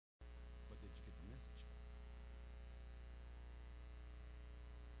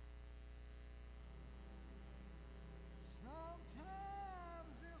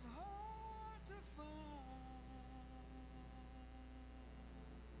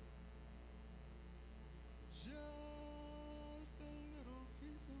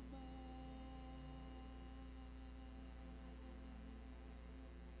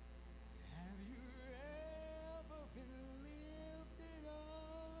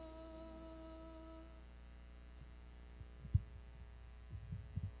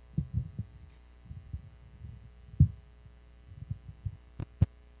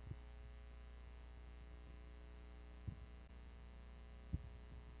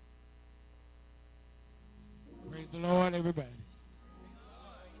the Lord, everybody.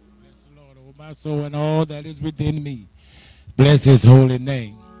 Bless the Lord, oh my soul, and all that is within me. Bless his holy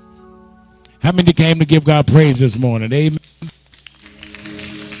name. How many came to give God praise this morning? Amen.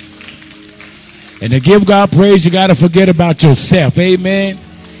 And to give God praise, you got to forget about yourself. Amen.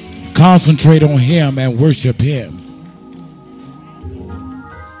 Concentrate on him and worship him.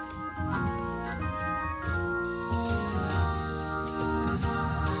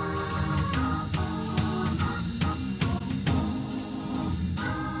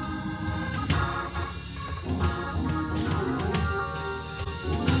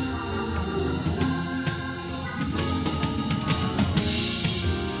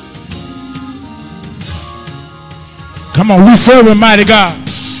 Come on, we serve a mighty God.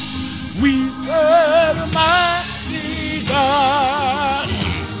 We serve a mighty God.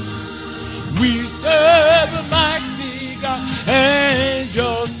 We serve a mighty God.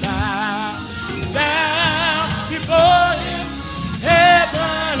 Angels bow down before him.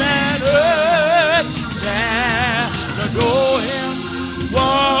 Heaven and earth stand to adore him.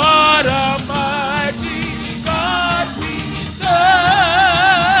 What a mighty God we serve.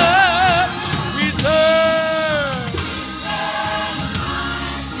 We serve.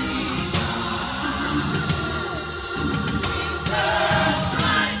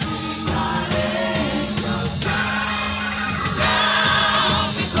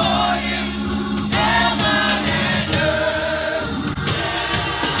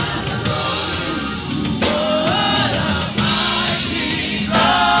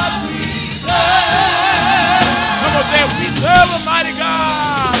 Serve a mighty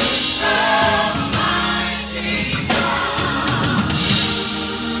God. Serve a mighty God.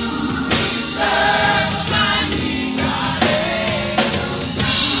 Serve a mighty God. Angels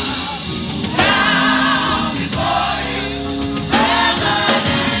down before him. Heaven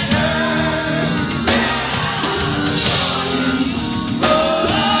and earth down.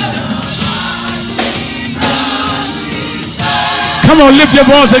 Come on, lift your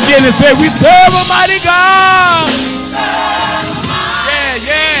voice again and say, we serve a mighty God.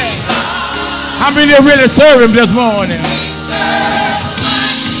 How many really serve him this morning?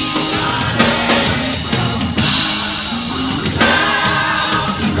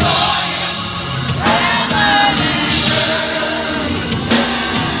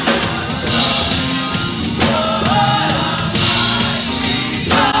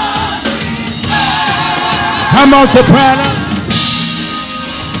 Come on, soprano.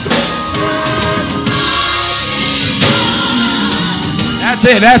 That's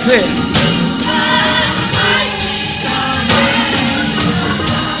it, that's it.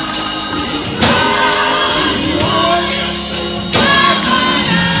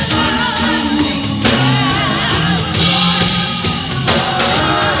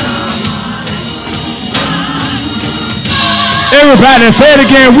 Everybody say it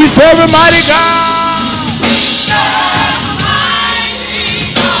again. We serve a mighty God. We serve a mighty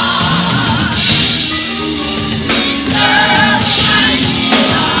God. We serve a mighty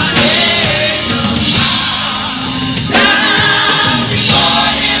God. Angels down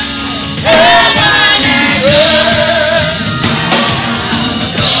before him. Heaven and earth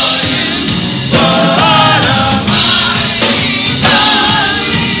adore him. What a mighty God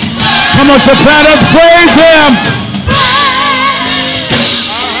we serve. Come on, sopranos, praise him.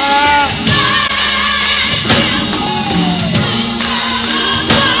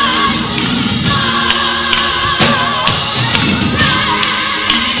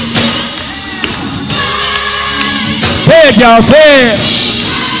 Say it, y'all, say it.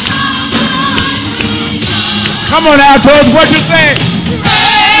 Come on now, towards what you say.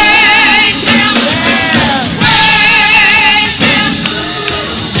 Praise him. Praise him.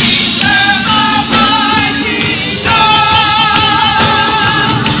 We serve a mighty God.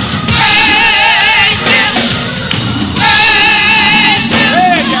 Praise him. Praise him.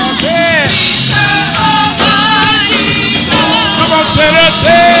 Hey, y'all, say it. We serve a mighty God. Come on, say that,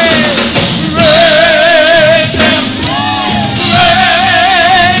 say it.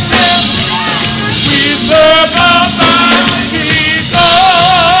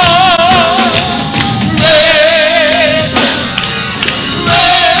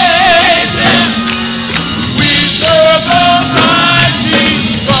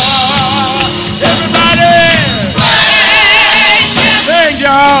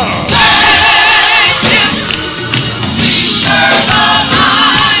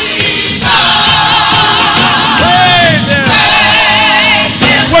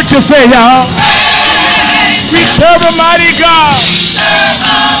 What you say, y'all? We serve a mighty God.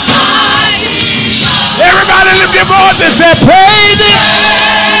 Everybody lift your voice and say, praise him.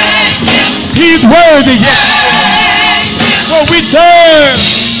 He's worthy. Yes.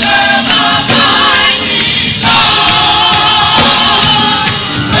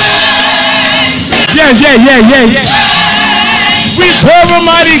 Yeah. We serve a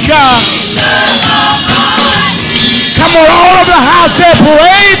mighty God. Come on, all of the house say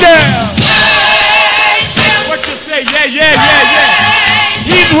praise him. What you say? Yeah.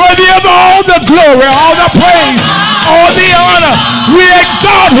 He's worthy of all the glory, all the praise, all the honor. We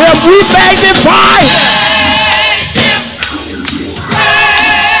exalt him. We magnify him.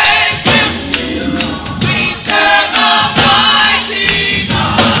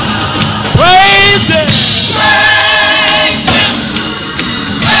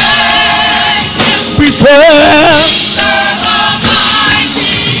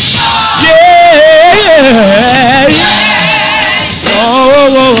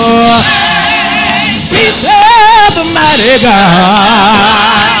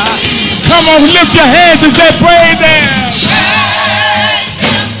 God. Come on, lift your hands and say praise him.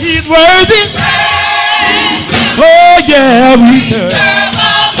 He's worthy. Oh yeah, we serve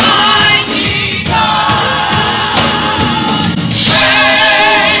a mighty God.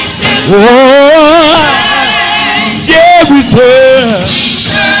 Oh yeah, we serve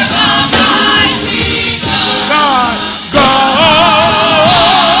a mighty God.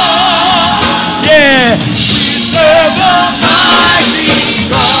 Yeah.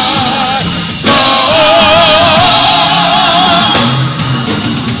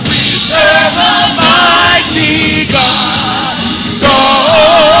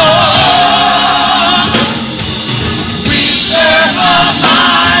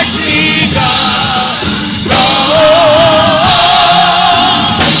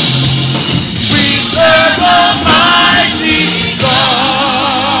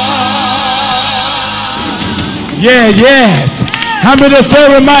 Yes. How many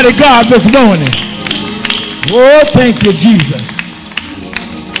serve a mighty God this morning? Oh, thank you, Jesus.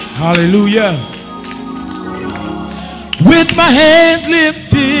 Hallelujah. With my hands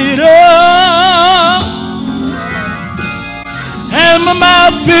lifted up and my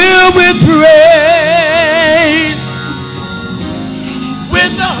mouth filled with praise,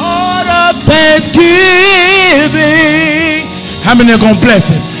 with the heart of thanksgiving. How many are going to bless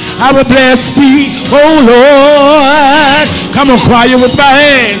him? I will bless thee, oh Lord. Come on, choir, with my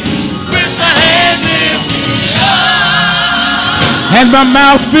hands. With my hands lifted up and my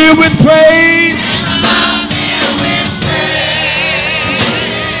mouth filled with praise.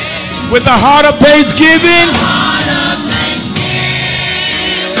 With a heart of thanksgiving.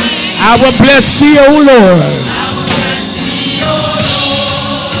 I will bless thee, oh Lord.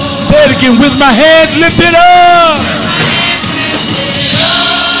 Say it again. With my hands lifted up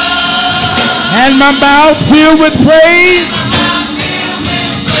and my mouth filled with praise,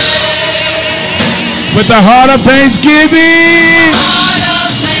 with a heart of thanksgiving,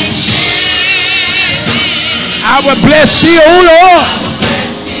 I will bless thee, O Lord.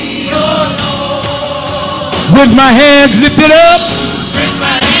 With my hands lifted up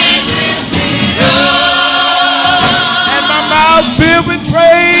and my mouth filled with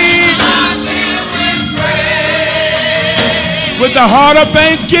praise, with a heart of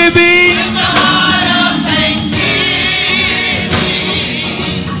thanksgiving,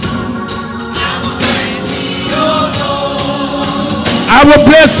 I will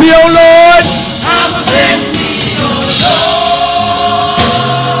bless thee, O Lord. I will bless thee, O Lord.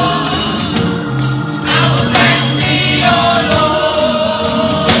 I will bless thee, O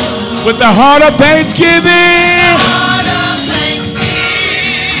Lord. With the heart of thanksgiving.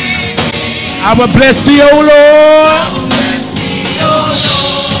 I will bless thee, O Lord.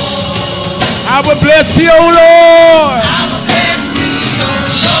 I will bless thee, O Lord.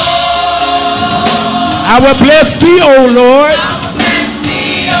 I will bless thee, O Lord.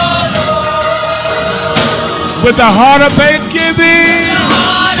 With a heart of thanksgiving,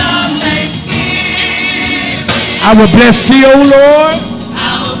 I will bless thee, O Lord.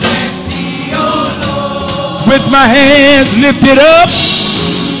 With my hands lifted up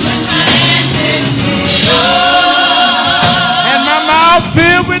and my mouth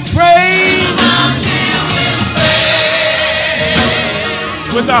filled with praise,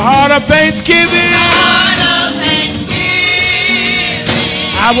 with a heart of thanksgiving,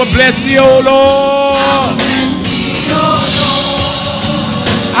 I will bless thee, O Lord.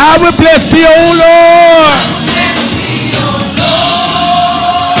 I will bless thee, O Lord.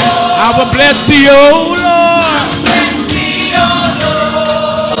 I will bless thee, O Lord.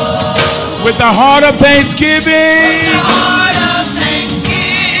 With a heart of thanksgiving,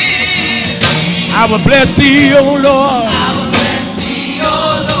 I will bless thee, O Lord.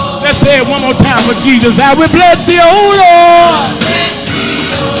 Let's say it one more time for Jesus. I will bless thee, O Lord.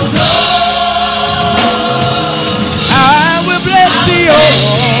 I will bless thee, O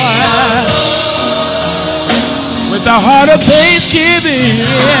Lord. a heart of thanksgiving.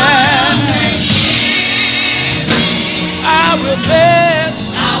 I will bless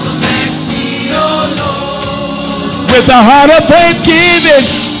thee, O Lord. With a heart of thanksgiving,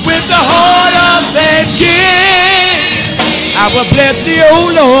 with a heart of thanksgiving, I will bless thee,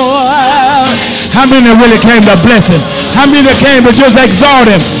 O Lord. How many really came to bless him? How many came to just exalt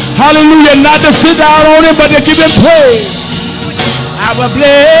him? Hallelujah, not to sit down on him, but to give him praise. I will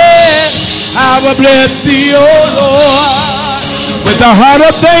bless thee, O Lord, with a heart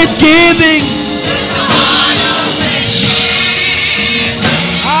of thanksgiving.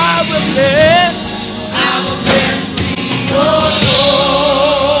 I will bless thee, O Lord.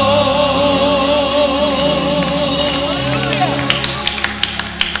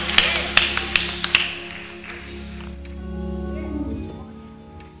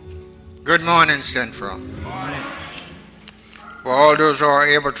 Good morning, Central. For all those who are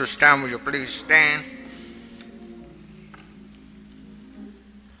able to stand, will you please stand?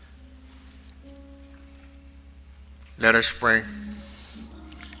 Let us pray.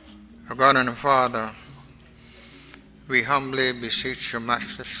 Our God and our Father, we humbly beseech your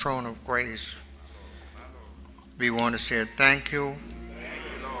Master's throne of grace. We want to say thank you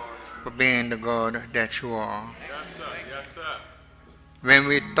for being the God that you are. When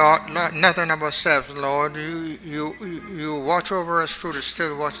we thought nothing of ourselves, Lord, you watch over us through the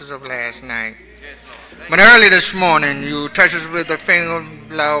still watches of last night. But early this morning, you touch us with the finger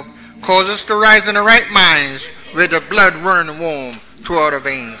of love, cause us to rise in the right minds with the blood running warm throughout our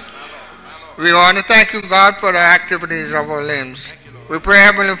veins. We want to thank you, God, for the activities of our limbs. We pray,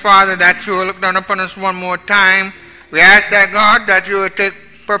 Heavenly Father, that you will look down upon us one more time. We ask that, God, that you will take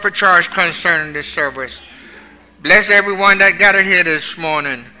perfect charge concerning this service. Bless everyone that gathered here this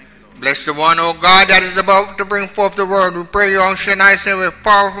morning. Bless the one, oh God, that is about to bring forth the word. We pray your unction I say with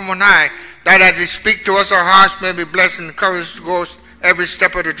power from on high, that as you speak to us, our hearts may be blessed and encouraged to go every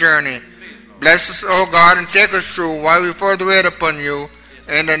step of the journey. Bless us, oh God, and take us through while we further wait upon you.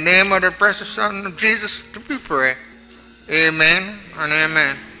 In the name of the precious Son of Jesus, we pray. Amen and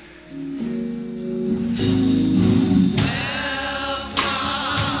amen.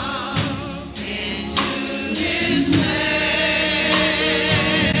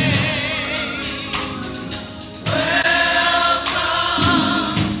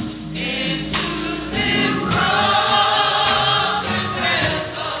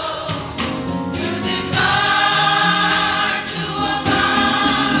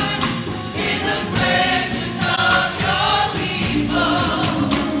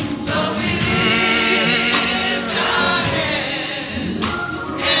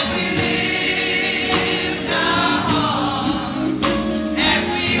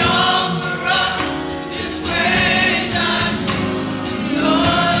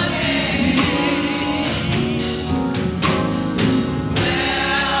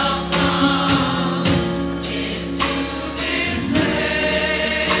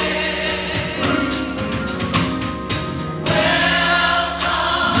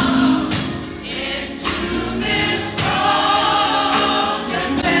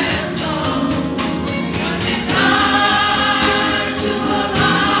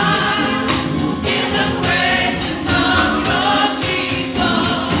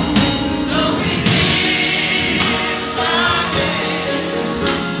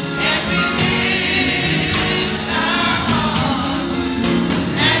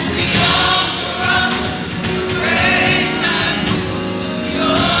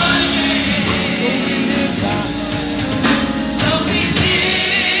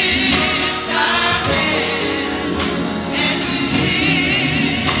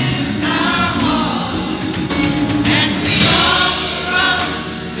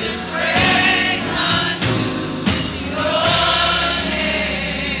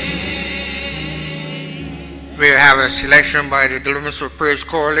 A selection by the Deliverance of Praise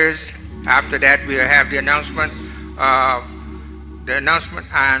Chorus. After that, we'll have the announcement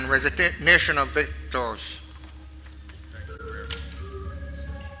and resignation of victors.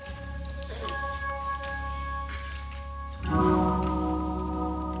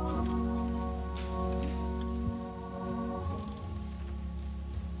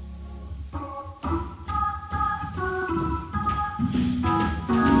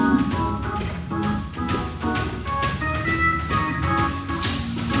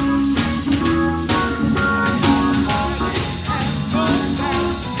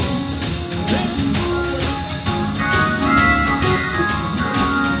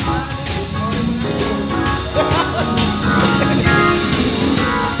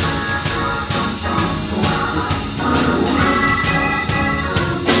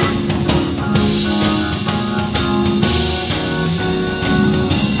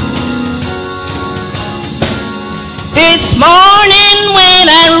 This morning when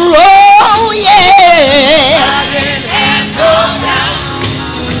I roll, yeah. I didn't have no doubt.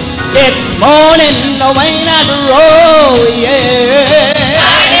 This morning when I roll, yeah.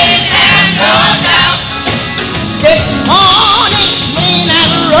 I didn't have no doubt. This morning when I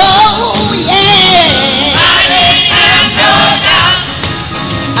roll, yeah. I didn't have no doubt.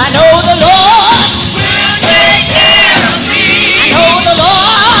 I know the Lord Will take care of me. I know the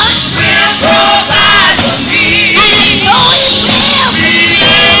Lord Will provide for me. I know He will.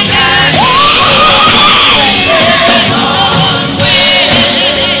 Leading guide me Lord's way.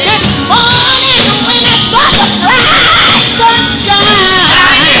 This morning when I saw the bright sunshine,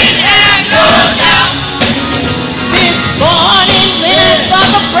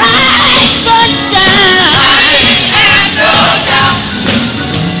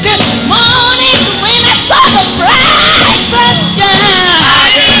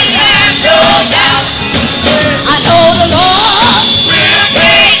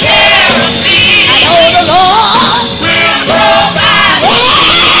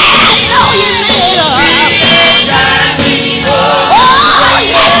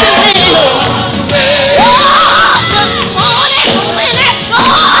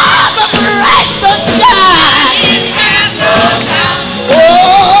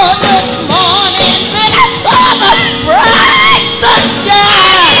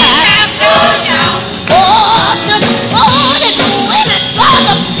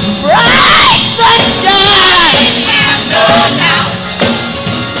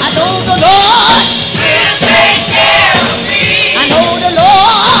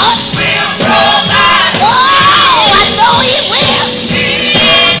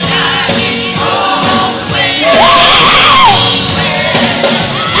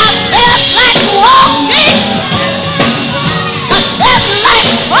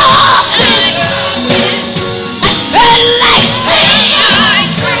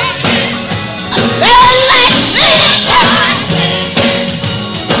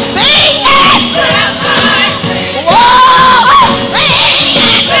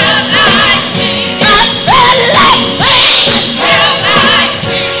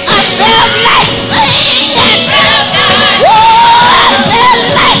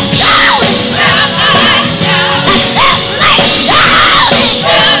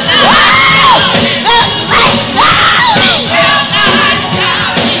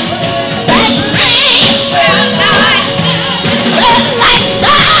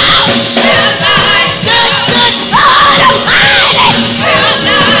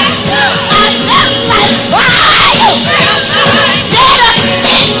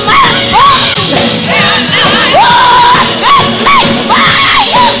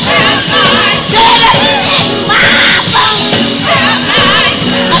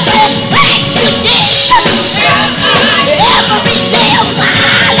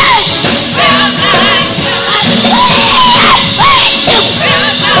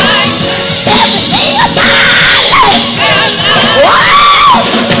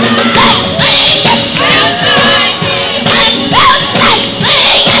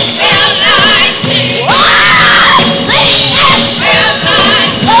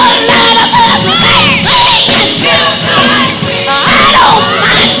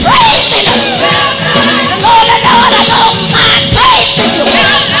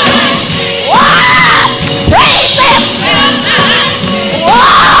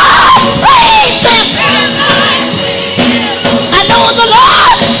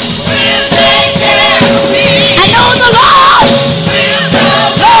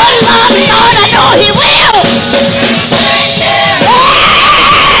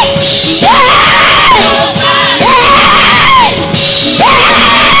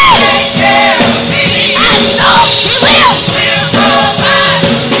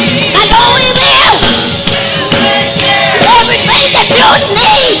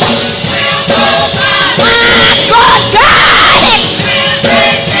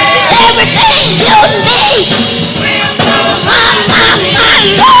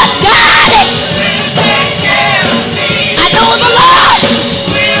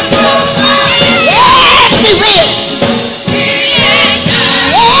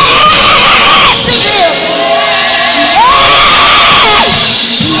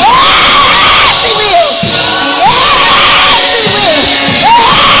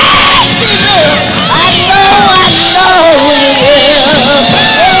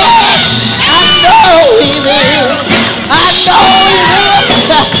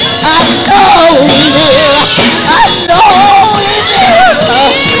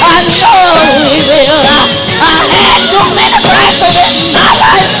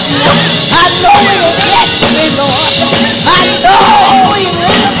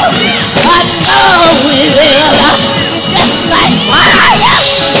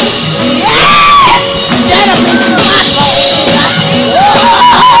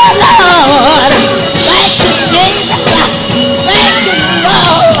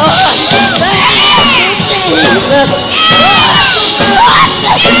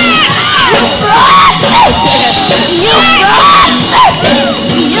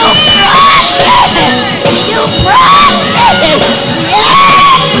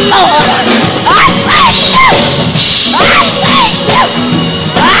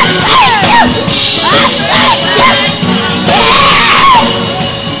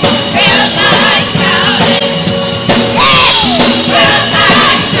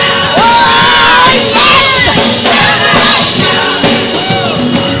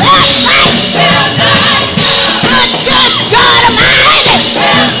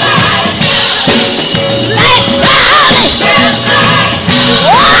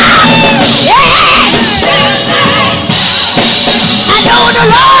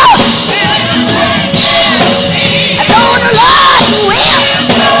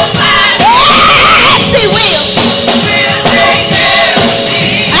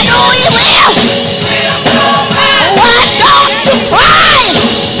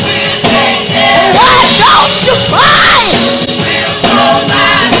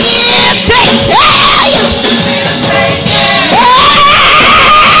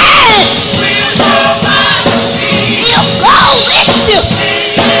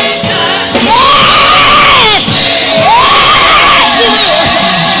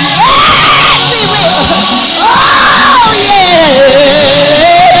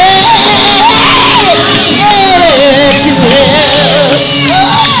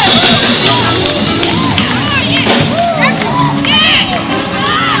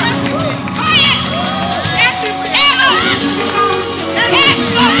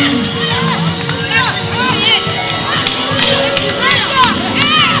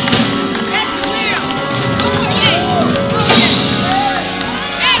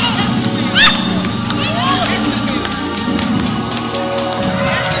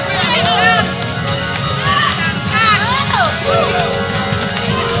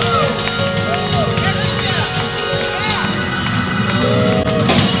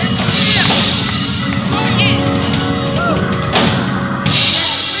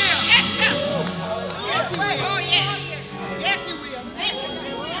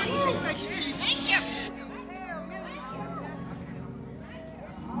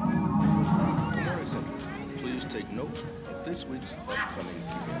 this week's upcoming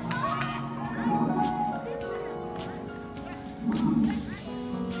events.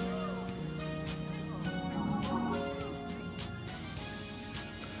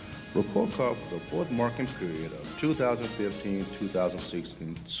 Report card for the fourth marking period of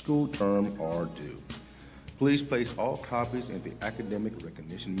 2015-2016 school term are due. Please place all copies in the academic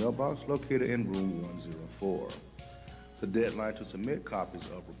recognition mailbox located in room 104. The deadline to submit copies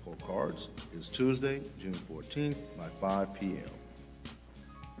of report cards is Tuesday, June 14th by 5 p.m.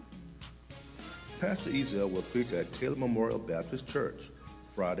 Pastor Ezell will preach at Taylor Memorial Baptist Church,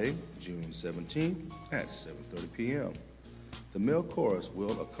 Friday, June 17th at 7:30 p.m. The male chorus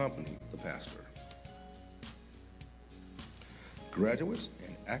will accompany the pastor. Graduates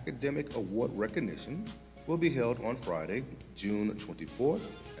and academic award recognition will be held on Friday, June 24th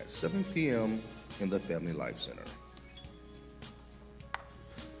at 7 p.m. in the Family Life Center.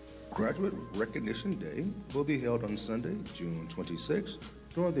 Graduate Recognition Day will be held on Sunday, June 26th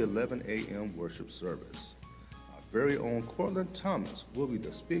during the 11 a.m. worship service. Our very own Cortland Thomas will be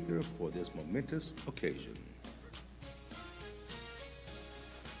the speaker for this momentous occasion.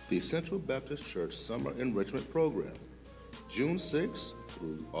 The Central Baptist Church Summer Enrichment Program, June 6th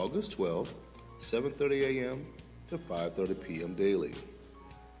through August 12th, 7:30 a.m. to 5:30 p.m. daily.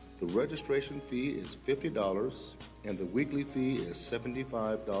 The registration fee is $50 and the weekly fee is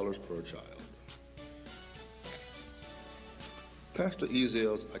 $75 per child. Pastor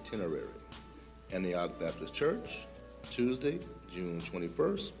Ezell's itinerary. Antioch Baptist Church, Tuesday, June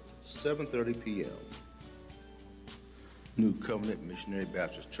 21st, 7:30 p.m. New Covenant Missionary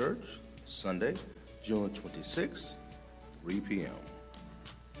Baptist Church, Sunday, June 26th, 3 p.m.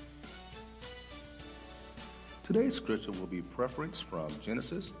 Today's scripture will be preference from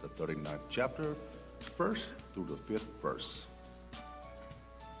Genesis, the 39th chapter, 1st through the 5th verse.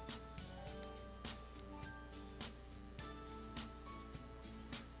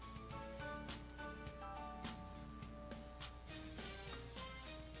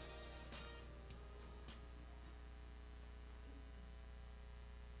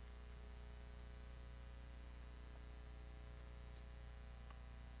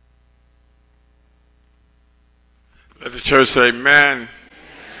 Let the church say amen.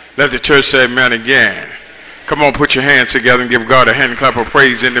 Let the church say amen again. Come on, put your hands together and give God a hand clap of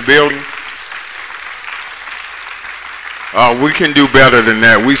praise in the building. We can do better than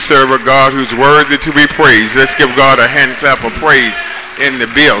that. We serve a God who's worthy to be praised. Let's give God a hand clap of praise in the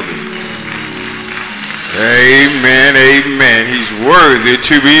building. Amen, amen. He's worthy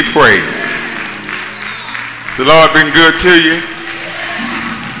to be praised. Has the Lord been good to you?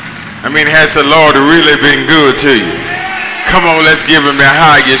 I mean, has the Lord really been good to you? Come on, let's give him the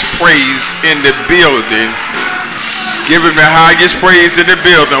highest praise in the building. Give him the highest praise in the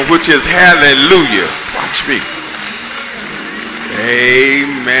building, which is hallelujah. Watch me.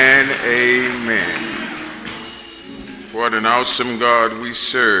 Amen, amen. What an awesome God we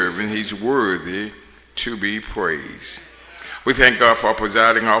serve, and he's worthy to be praised. We thank God for our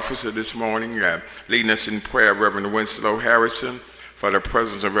presiding officer this morning, leading us in prayer, Reverend Winslow Harrison, for the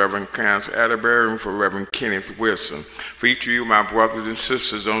presence of Reverend Clarence Atterbury, and for Reverend Kenneth Wilson. For each of you, my brothers and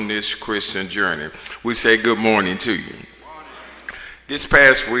sisters on this Christian journey, we say good morning to you. This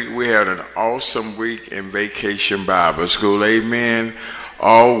past week, we had an awesome week in Vacation Bible School. Amen.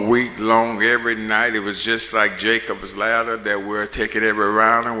 All week long, every night, it was just like Jacob's ladder that we're taking every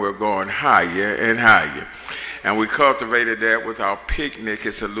round and we're going higher and higher. And we cultivated that with our picnic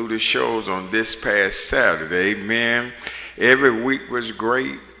and saluted shows on this past Saturday. Amen. Every week was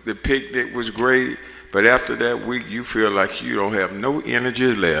great. The picnic was great. But after that week, you feel like you don't have no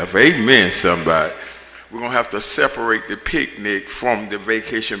energy left. Amen, somebody. We're going to have to separate the picnic from the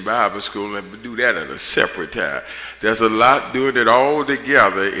Vacation Bible School and do that at a separate time. There's a lot doing it all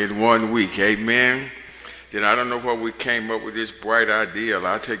together in 1 week. Amen. Then I don't know what we came up with this bright idea.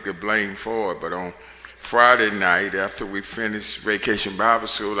 I'll take the blame for it. But on Friday night, after we finished Vacation Bible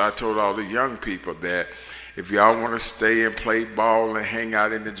School, I told all the young people that if y'all want to stay and play ball and hang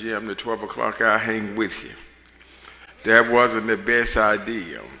out in the gym at 12 o'clock, I'll hang with you. That wasn't the best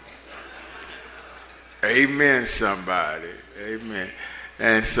idea. Amen, somebody. Amen.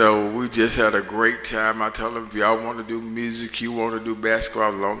 And so we just had a great time. I told them, if y'all want to do music, you want to do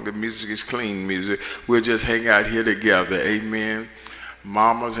basketball, long the music is clean music, we'll just hang out here together. Amen.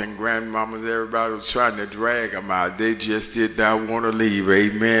 Mamas and grandmamas, everybody was trying to drag them out. They just did not want to leave.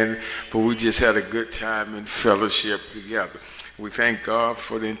 Amen. But we just had a good time in fellowship together. We thank God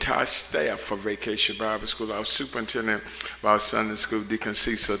for the entire staff for Vacation Bible School, our superintendent of our Sunday school, Deacon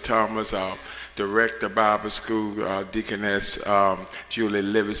Cecil Thomas, our director of Bible School, Deaconess Julie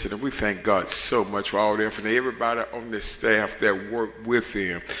Livingston. And we thank God so much for all the effort. And everybody on the staff that worked with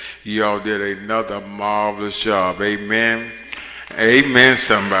him, y'all did another marvelous job. Amen. Amen,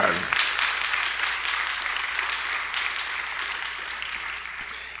 somebody.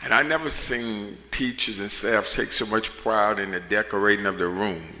 And I never seen teachers and staff take so much pride in the decorating of the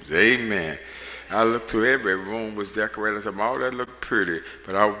rooms. Amen. I looked through every room was decorated. I said, all that looked pretty,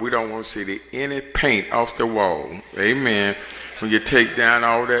 but we don't want to see any paint off the wall. Amen. When you take down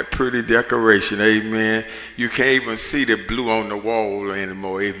all that pretty decoration, amen, you can't even see the blue on the wall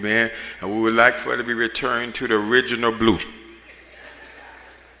anymore. Amen. And we would like for it to be returned to the original blue.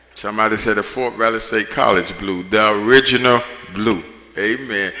 Somebody said the Fort Valley State College blue, the original blue.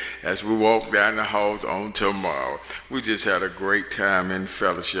 Amen. As we walk down the halls on tomorrow, we just had a great time in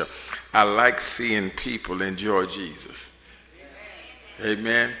fellowship. I like seeing people enjoy Jesus.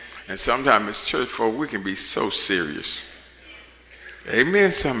 Amen. And sometimes as church folk, we can be so serious. Amen,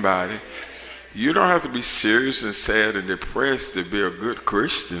 somebody. You don't have to be serious and sad and depressed to be a good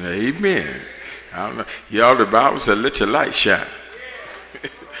Christian. Amen. I don't know. Y'all, the Bible said, let your light shine,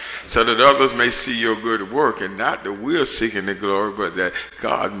 so that others may see your good work, and not that we're seeking the glory, but that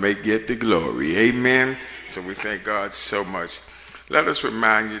God may get the glory. Amen. So we thank God so much. Let us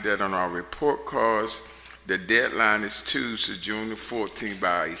remind you that on our report cards, the deadline is Tuesday, June the 14th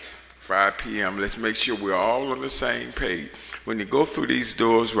by 5 p.m. Let's make sure we're all on the same page. When you go through these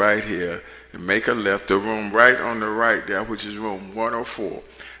doors right here and make a left, the room right on the right there, which is room 104,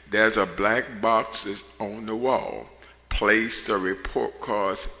 there's a black box that's on the wall. Place the report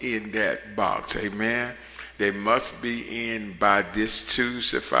cards in that box. Amen. They must be in by this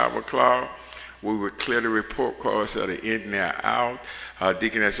Tuesday, 5 o'clock. We will clear the report cards that are in there out.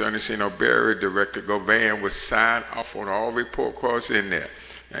 Deaconess Ernestine O'Berry, Director Govan, will sign off on all report cards in there.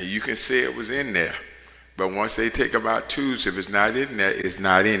 Now, you can say it was in there, but once they take them out Tuesday, if it's not in there, it's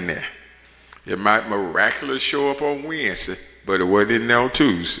not in there. It might miraculously show up on Wednesday, but it wasn't in there on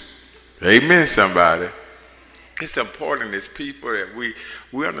Tuesday. Amen, somebody. It's important as people that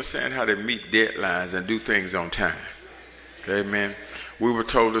we understand how to meet deadlines and do things on time. Amen. We were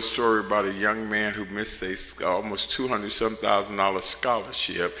told a story about a young man who missed a almost $200,000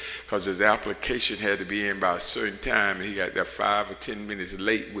 scholarship because his application had to be in by a certain time, and he got there 5 or 10 minutes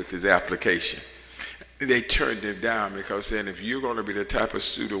late with his application. They turned him down because saying, if you're going to be the type of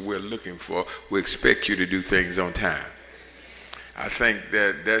student we're looking for, we expect you to do things on time. I think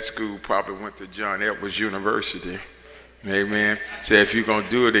that school probably went to John Edwards University. Amen. Say, if you're going to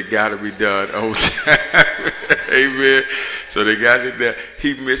do it, it got to be done on time. Amen. So they got it there.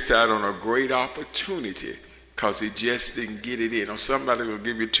 He missed out on a great opportunity because he just didn't get it in. Or somebody will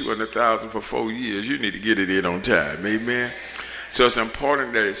give you $200,000 for 4 years. You need to get it in on time. Amen. So it's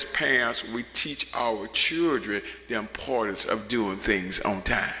important that as parents, we teach our children the importance of doing things on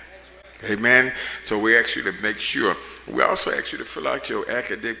time. Amen. So we ask you to make sure. We also ask you to fill out your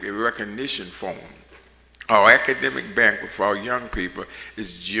academic recognition form. Our academic banquet for our young people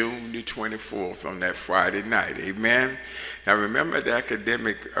is June the 24th on that Friday night. Amen. Now remember the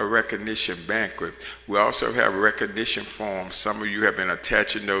academic recognition banquet. We also have recognition forms. Some of you have been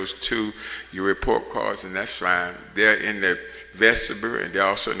attaching those to your report cards, and that's fine. They're in the vestibule, and they're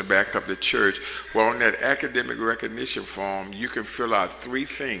also in the back of the church. Well, on that academic recognition form, you can fill out 3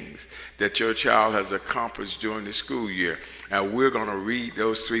 things that your child has accomplished during the school year. And we're going to read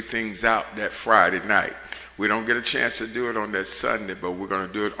those 3 things out that Friday night. We don't get a chance to do it on that Sunday, but we're going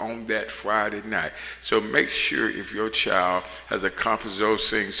to do it on that Friday night. So make sure if your child has accomplished those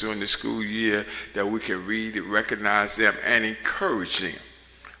things during the school year that we can read it, recognize them, and encourage them.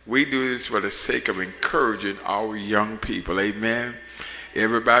 We do this for the sake of encouraging our young people. Amen.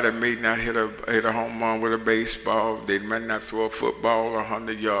 Everybody may not hit a home run with a baseball. They might not throw a football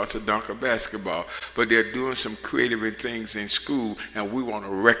 100 yards or dunk a basketball. But they're doing some creative things in school, and we want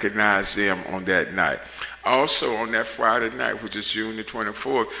to recognize them on that night. Also on that Friday night, which is June the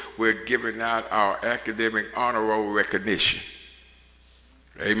 24th, we're giving out our academic honor roll recognition.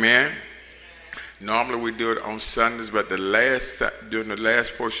 Amen. Normally we do it on Sundays, but during the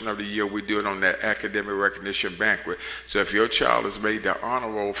last portion of the year, we do it on that academic recognition banquet. So if your child has made the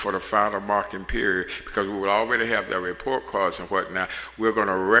honor roll for the final marking period, because we will already have their report cards and whatnot, we're going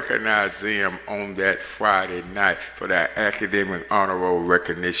to recognize them on that Friday night for that academic honor roll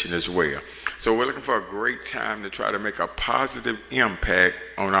recognition as well. So we're looking for a great time to try to make a positive impact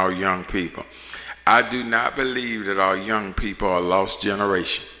on our young people. I do not believe that our young people are a lost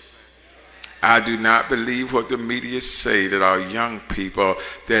generation. I do not believe what the media say that our young people,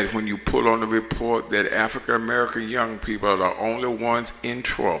 that when you pull on the report that African American young people are the only ones in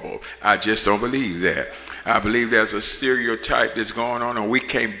trouble. I just don't believe that. I believe there's a stereotype that's going on and we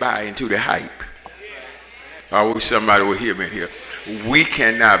can't buy into the hype. I wish somebody would hear me here. We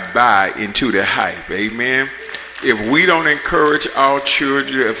cannot buy into the hype. Amen. If we don't encourage our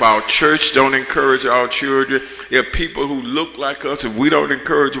children, if our church don't encourage our children, if people who look like us, if we don't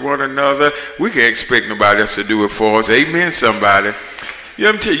encourage one another, we can't expect nobody else to do it for us. Amen, somebody. You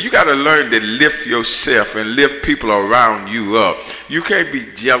know what I'm telling you? You got to learn to lift yourself and lift people around you up. You can't be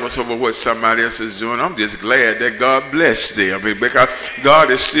jealous over what somebody else is doing. I'm just glad that God blessed them. I mean, because God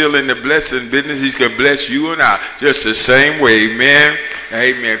is still in the blessing business. He can bless you and I just the same way. Amen.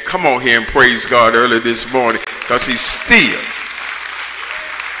 Amen. Come on here and praise God early this morning because he still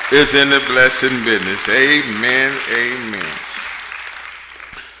is in the blessing business. Amen. Amen.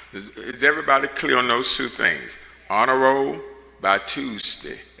 Is everybody clear on those two things? Honor roll by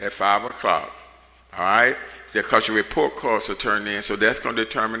Tuesday at 5 o'clock. All right? Because your report cards are turned in, so that's going to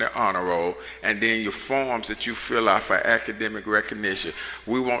determine the honor roll. And then your forms that you fill out for academic recognition.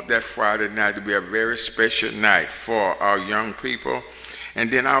 We want that Friday night to be a very special night for our young people.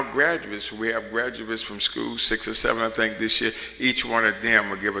 And then our graduates, we have graduates from school, 6 or 7, I think, this year. Each one of them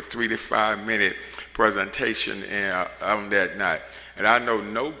will give a 3 to 5 minute presentation on that night. And I know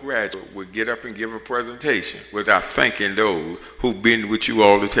no graduate would get up and give a presentation without thanking those who've been with you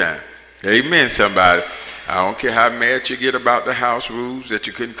all the time. Amen, somebody. I don't care how mad you get about the house rules, that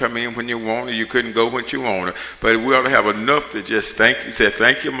you couldn't come in when you wanted, you couldn't go when you wanted. But we ought to have enough to just thank you, say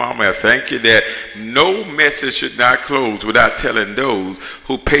thank you, Mama, and thank you, Dad. No message should not close without telling those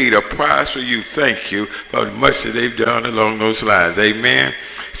who paid a price for you, thank you for much that they've done along those lines. Amen.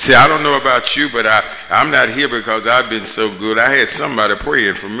 See, I don't know about you, but I'm not here because I've been so good. I had somebody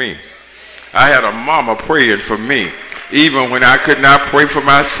praying for me. I had a mama praying for me, even when I could not pray for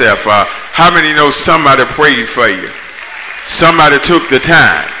myself. How many know somebody prayed for you? Somebody took the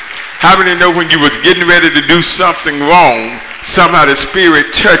time. How many know when you was getting ready to do something wrong, somehow the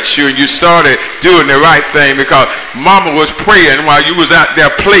Spirit touched you and you started doing the right thing because Mama was praying while you was out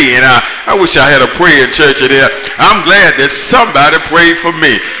there playing? I wish I had a praying church there. I'm glad that somebody prayed for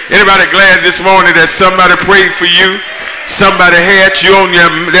me. Anybody glad this morning that somebody prayed for you? Somebody had you on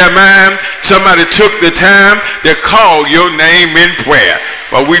their mind. Somebody took the time to call your name in prayer.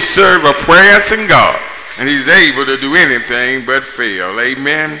 But we serve a prayer-answering God, and he's able to do anything but fail.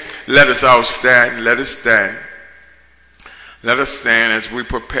 Amen. Let us all stand. Let us stand. Let us stand as we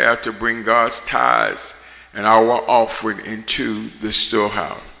prepare to bring God's tithes and our offering into the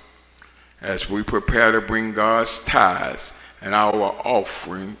storehouse. As we prepare to bring God's tithes and our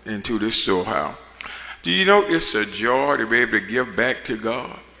offering into the storehouse. Do you know it's a joy to be able to give back to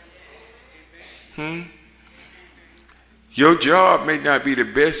God? Your job may not be the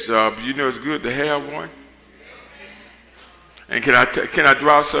best job, but you know it's good to have one. And can I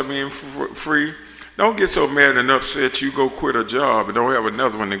drop something in free? Don't get so mad and upset you go quit a job and don't have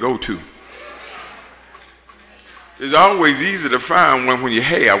another one to go to. It's always easy to find one when you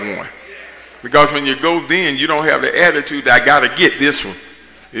have one. Because when you go then, you don't have the attitude that I got to get this one.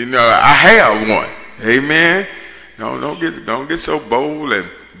 You know, I have one. Amen. Don't get so bold and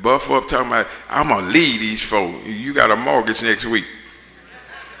buff up talking about, I'm going to lead these folks. You got a mortgage next week.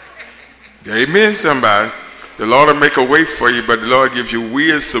 Amen, somebody. The Lord will make a way for you, but the Lord gives you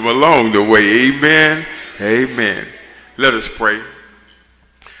wisdom along the way. Amen. Amen. Let us pray.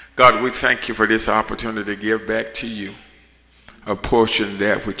 God, we thank you for this opportunity to give back to you a portion of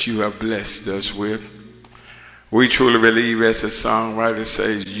that which you have blessed us with. We truly believe, as the songwriter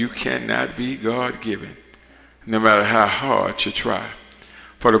says, you cannot be God-given, no matter how hard you try.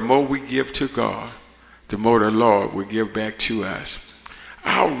 For the more we give to God, the more the Lord will give back to us.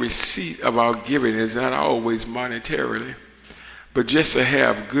 Our receipt of our giving is not always monetarily, but just to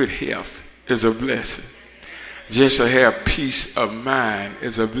have good health is a blessing. Just to have peace of mind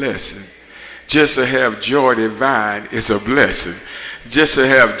is a blessing. Just to have joy divine is a blessing. Just to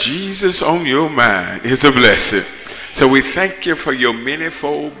have Jesus on your mind is a blessing. So we thank you for your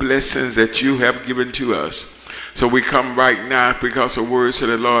manifold blessings that you have given to us. So we come right now because the word said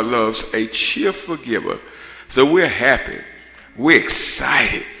the Lord loves a cheerful giver. So we're happy. We're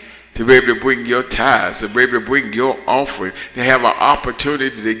excited to be able to bring your tithes, to be able to bring your offering, to have an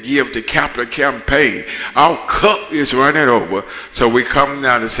opportunity to give to capital campaign. Our cup is running over. So we come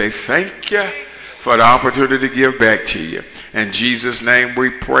now to say thank you for the opportunity to give back to you. In Jesus' name we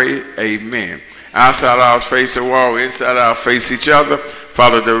pray, amen. Outside our face the wall, inside our face each other.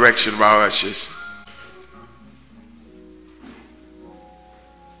 Follow the direction of our ushers.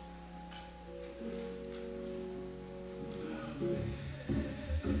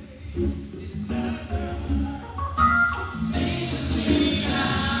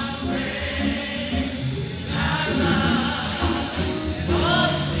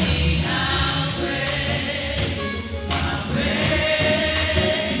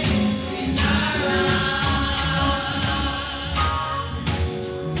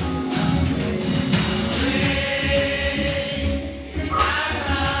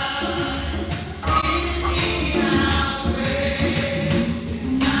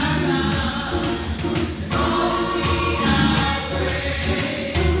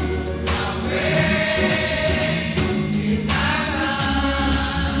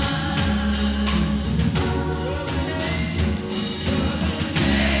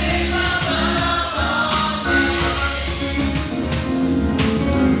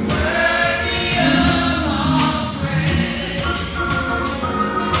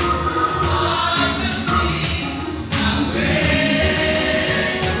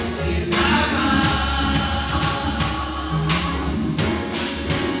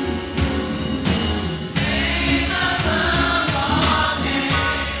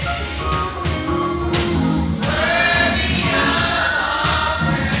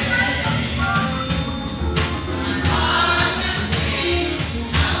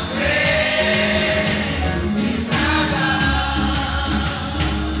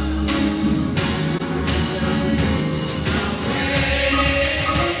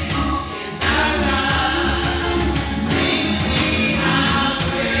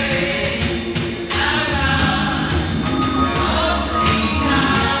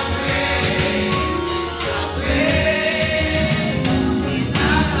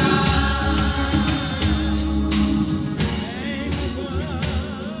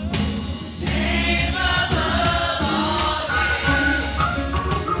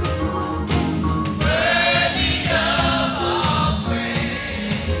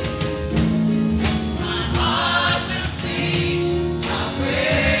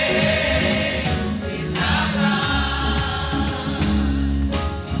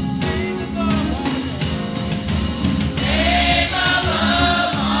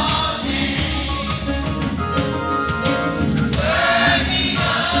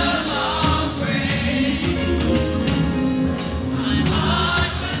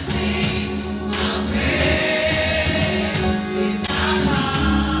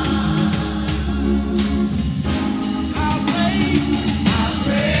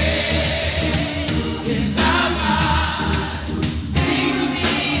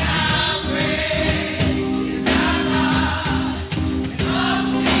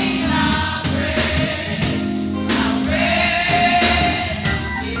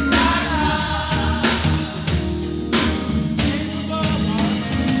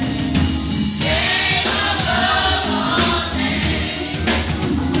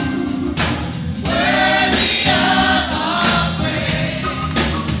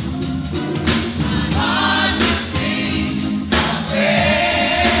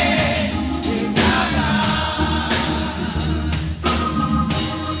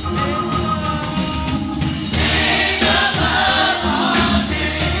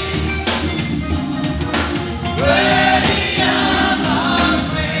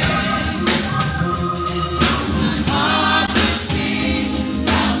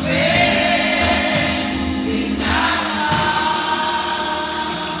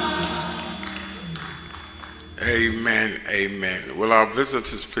 Amen, amen. Will our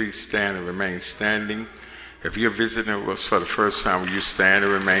visitors please stand and remain standing? If you're visiting us for the first time, will you stand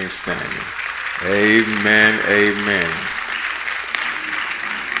and remain standing? Amen, amen.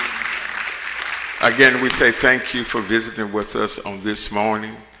 Again, we say thank you for visiting with us on this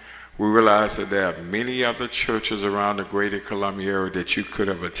morning. We realize that there are many other churches around the greater Columbia area that you could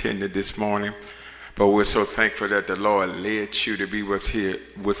have attended this morning, but we're so thankful that the Lord led you to be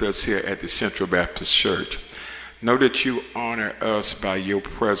with us here at the Central Baptist Church. Know that you honor us by your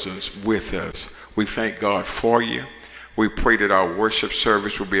presence with us. We thank God for you. We pray that our worship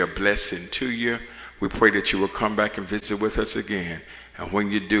service will be a blessing to you. We pray that you will come back and visit with us again. And when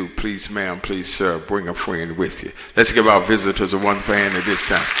you do, please, ma'am, please, sir, bring a friend with you. Let's give our visitors a wonderful hand at this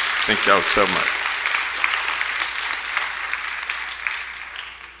time. Thank y'all so much.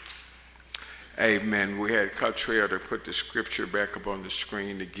 Amen. We had Cottrell to put the scripture back up on the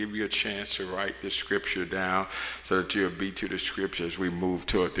screen to give you a chance to write the scripture down so that you'll be to the scripture as we move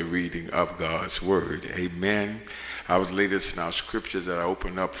toward the reading of God's word. Amen. I was leading us in our scriptures that I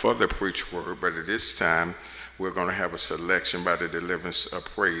opened up for the preached word, but at this time, we're going to have a selection by the Deliverance of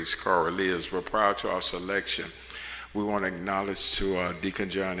Praise, Cora Liz. But prior to our selection, We want to acknowledge to Deacon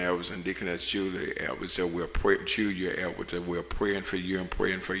John Edwards and Deaconess Julie Edwards that we're praying, Julia Edwards, that we're praying for you and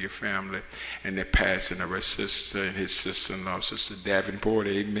praying for your family and the passing of her sister and his sister-in-law, Sister Davenport,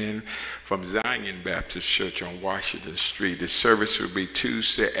 amen, from Zion Baptist Church on Washington Street. The service will be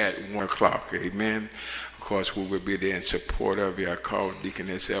Tuesday at 1 o'clock, amen. Of course, we will be there in support of you. I called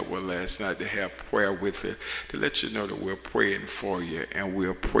Deaconess Edwards last night to have prayer with her, to let you know that we're praying for you and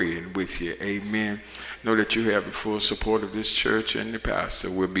we're praying with you, amen. Know that you have the full support of this church, and the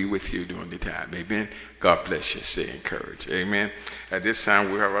pastor will be with you during the time. Amen. God bless you. Stay encouraged. Amen. At this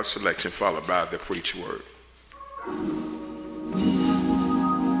time, we have our selection followed by the preached word.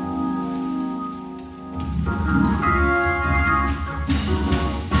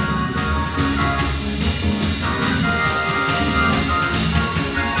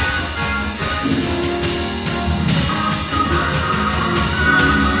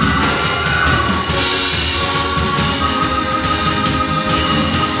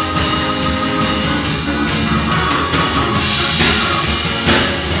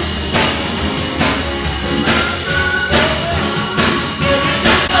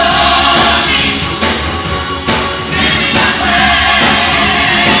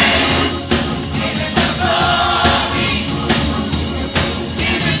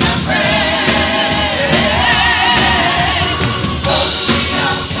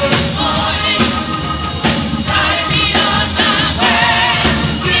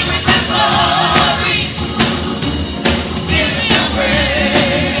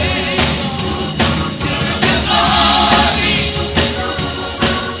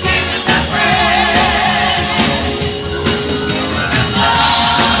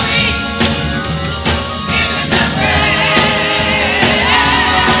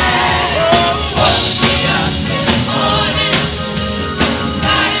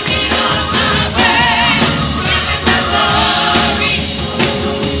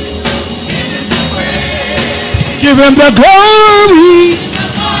 Give him the glory.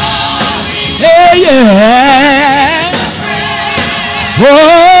 Hey, yeah.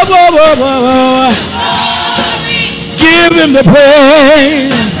 Whoa, whoa, whoa, whoa. Give him the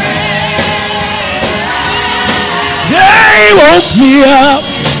praise. They woke me up,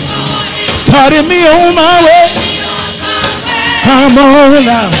 started me on my way. Come on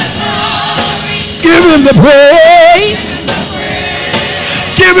now. Give him the praise.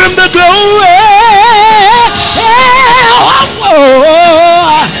 Give him the glory.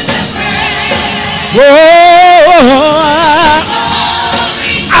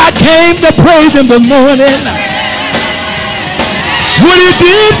 I came to praise him this morning. What he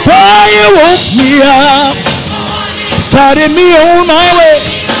did for you woke me up, started me on my way.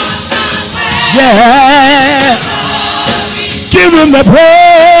 Yeah, give him the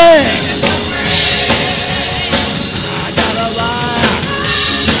praise.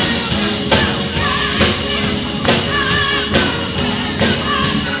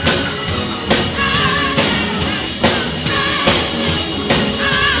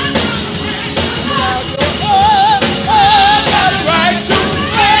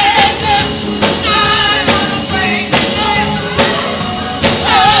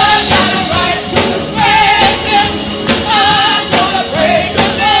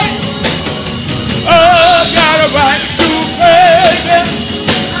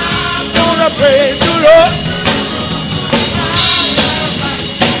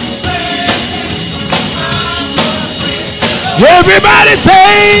 Everybody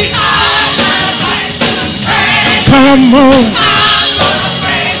say, come on.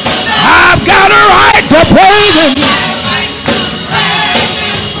 I've got a right to praise him.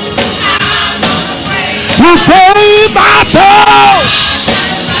 He saved my soul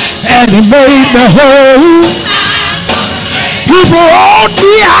and he made me whole. He brought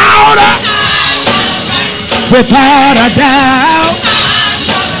me out without a doubt.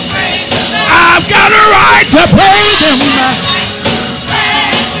 I've got a right to praise him.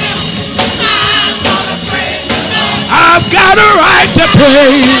 I've got a right to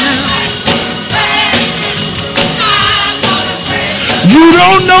praise him. You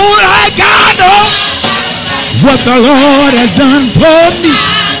don't know like I know what the Lord has done for me.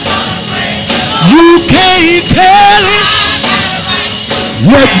 You can't tell it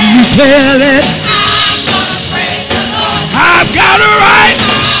what you tell it. I've got a right.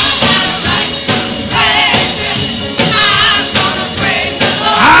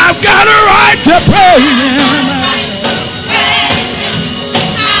 I've got a right to praise him.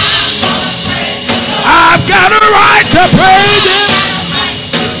 I've got a right to praise him.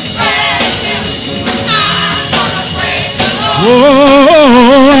 Oh,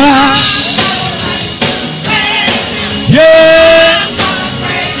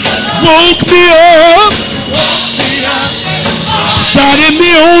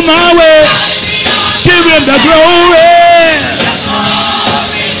 on my way. Give him the glory.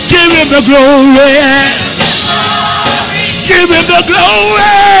 Give him the glory. Give him the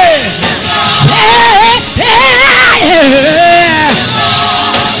glory.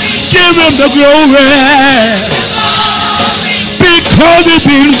 Give him the glory. Because he's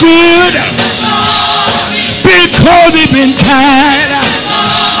been good. Because he's been kind.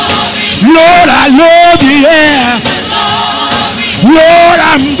 Lord, I love you, yeah. Lord,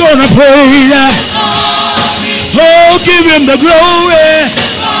 I'm gonna praise you. Oh, give him the glory.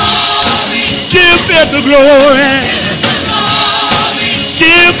 Give him the glory.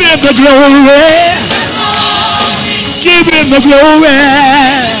 Give him the glory. Give him the glory.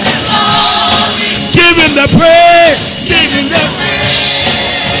 Give him the praise. Give him the praise.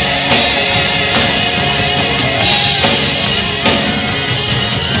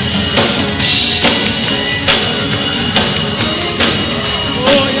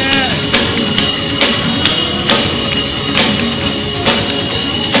 Oh, yeah.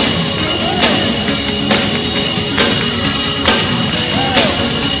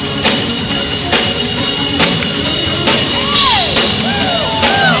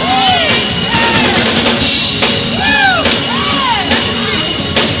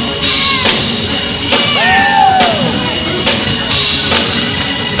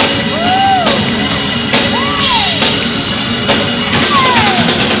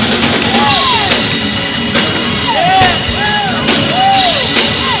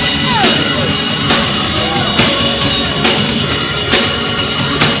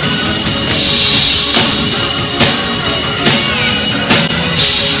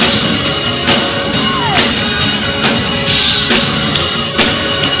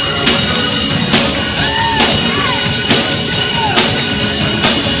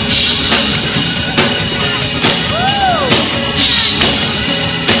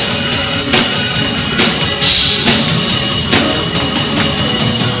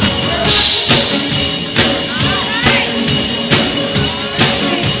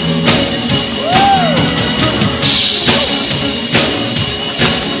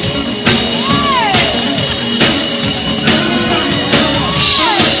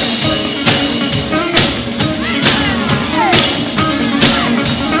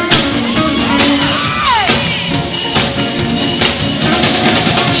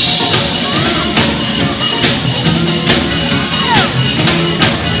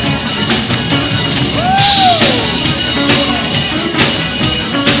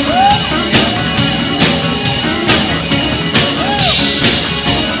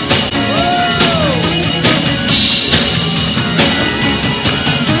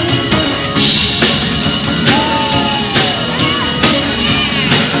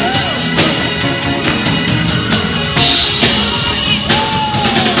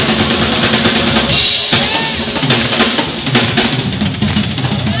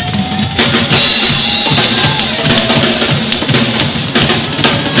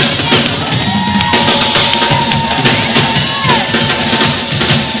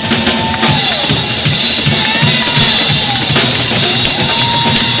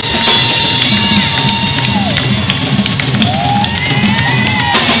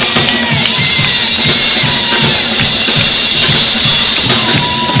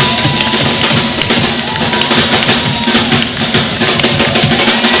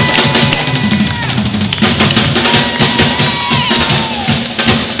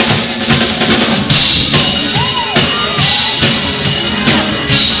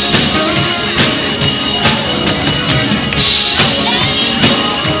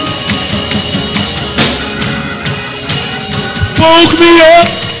 Woke me up,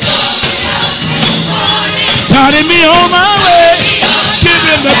 started me on my way. Give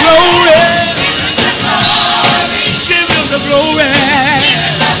him the glory. Give him the glory.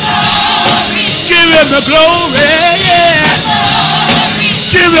 Give him the glory. Yeah.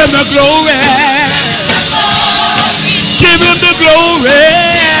 Give him the glory. Give him the glory.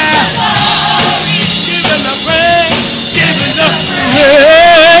 Give him the praise. Give him the praise.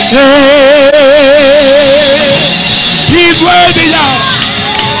 He's worthy, y'all.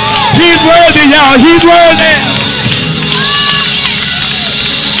 He's worthy, y'all. He's worthy.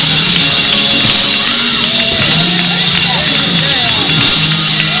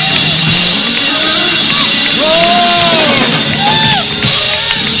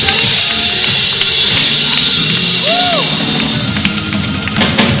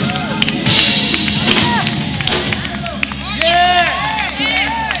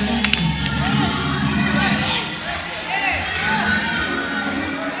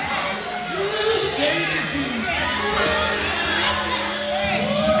 Thank you, Jesus.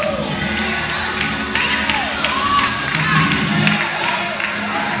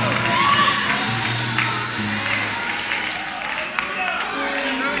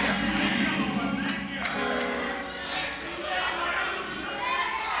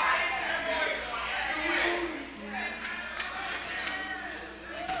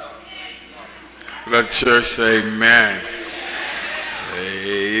 Let the church say amen.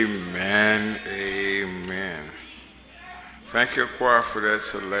 Amen. Amen. Thank you, choir, for that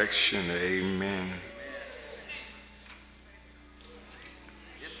selection. Amen.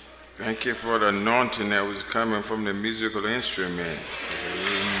 Thank you for the anointing that was coming from the musical instruments.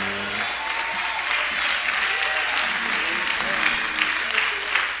 Amen.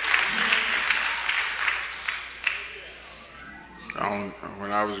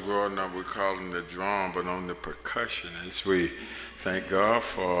 When I was growing up, we called them the drum, but on the percussionists, we thank God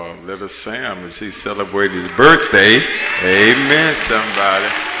for little Sam as he celebrated his birthday. Amen, somebody.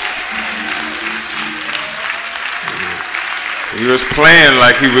 He was playing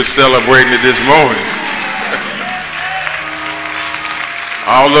like he was celebrating it this morning.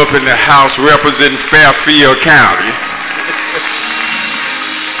 All up in the house representing Fairfield County.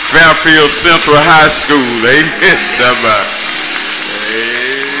 Fairfield Central High School. Amen, somebody. Amen.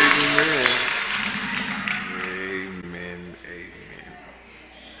 Amen.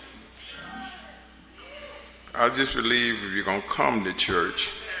 I just believe if you're going to come to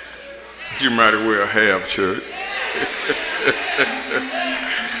church, you might as well have church.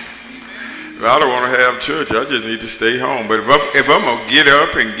 I don't want to have church. I just need to stay home. But if I'm going to get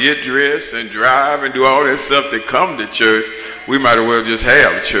up and get dressed and drive and do all that stuff to come to church, we might as well just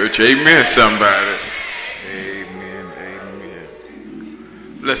have church. Amen, somebody. Amen. Amen.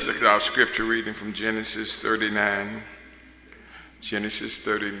 Let's look at our scripture reading from Genesis 39. Genesis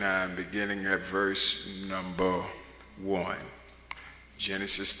 39, beginning at verse number 1.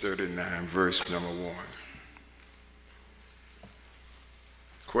 Genesis 39, verse number 1.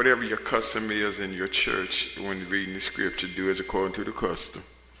 Whatever your custom is in your church when you're reading the scripture, do as according to the custom.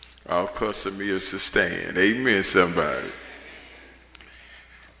 Our custom is to stand. Amen, somebody.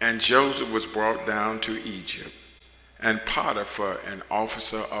 And Joseph was brought down to Egypt, and Potiphar, an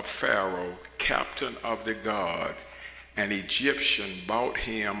officer of Pharaoh, captain of the guard, an Egyptian, bought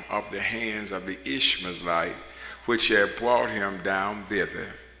him of the hands of the Ishmaelites, which had brought him down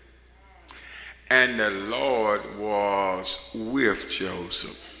thither. And the Lord was with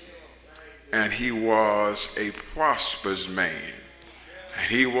Joseph, and he was a prosperous man,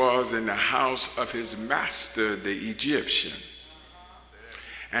 and he was in the house of his master, the Egyptian.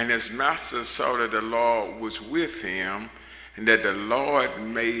 And his master saw that the Lord was with him, and that the Lord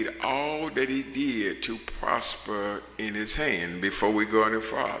made all that he did to prosper in his hand. Before we go any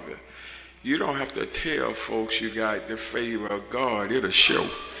farther, you don't have to tell folks you got the favor of God. It'll show.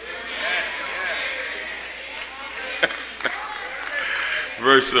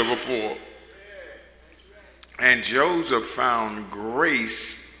 Verse number 4. And Joseph found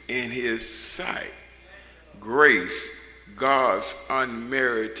grace in his sight. Grace, God's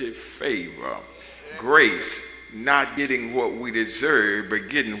unmerited favor. Grace, not getting what we deserve, but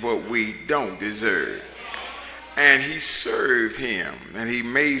getting what we don't deserve. And he served him, and he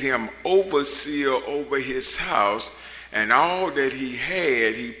made him overseer over his house, and all that he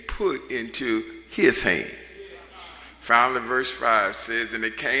had he put into his hand. Finally, verse 5 says, and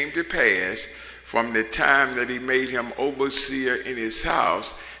it came to pass from the time that he made him overseer in his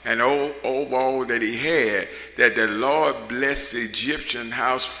house and over all that he had, that the Lord blessed the Egyptian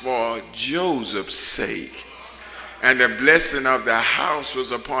house for Joseph's sake. And the blessing of the house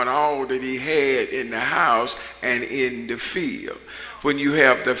was upon all that he had in the house and in the field. When you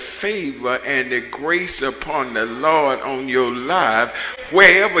have the favor and the grace upon the Lord on your life,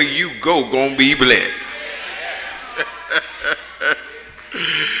 wherever you go, gonna be blessed.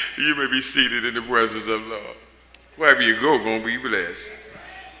 You may be seated in the presence of the Lord. Wherever you go, gonna be blessed.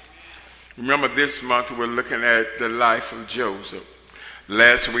 Remember, this month we're looking at the life of Joseph.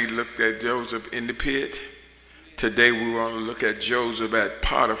 Last week we looked at Joseph in the pit. Today we want to look at Joseph at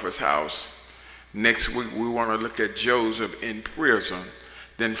Potiphar's house. Next week we want to look at Joseph in prison.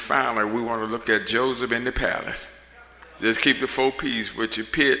 Then finally we want to look at Joseph in the palace. Just keep the 4 P's with your: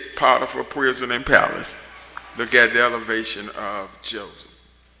 pit, Potiphar, prison, and palace. Look at the elevation of Joseph.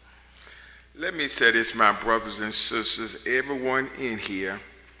 Let me say this, my brothers and sisters. Everyone in here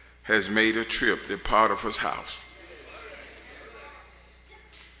has made a trip to Potiphar's house.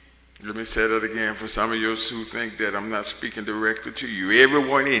 Let me say that again for some of you who think that I'm not speaking directly to you.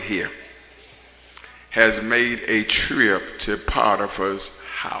 Everyone in here has made a trip to Potiphar's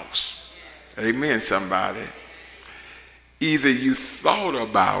house. Amen, somebody. Either you thought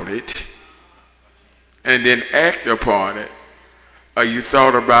about it and then act upon it, or you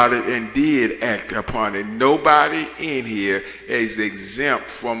thought about it and did act upon it. Nobody in here is exempt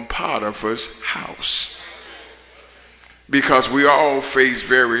from Potiphar's house. Because we all face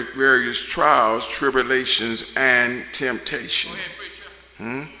various trials, tribulations, and temptation.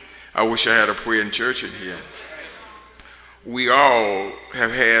 I wish I had a praying church in here. We all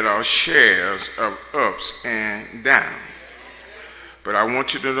have had our shares of ups and downs. But I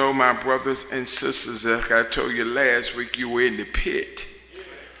want you to know, my brothers and sisters, like I told you last week, you were in the pit.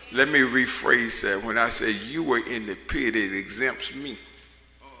 Let me rephrase that. When I say you were in the pit, it exempts me.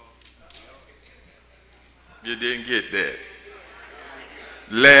 You didn't get that.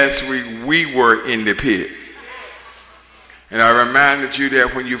 Last week, we were in the pit. And I reminded you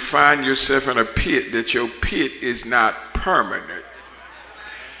that when you find yourself in a pit, that your pit is not permanent.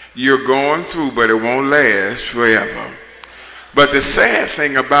 You're going through, but it won't last forever. But the sad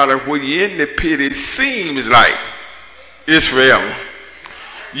thing about it, when you're in the pit, it seems like it's forever.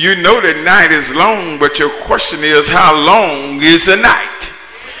 You know the night is long, but your question is, how long is the night?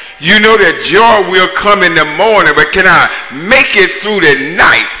 You know that joy will come in the morning, but can I make it through the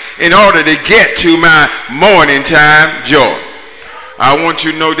night in order to get to my morning time joy? I want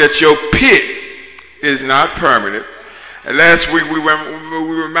you to know that your pit is not permanent. And last week we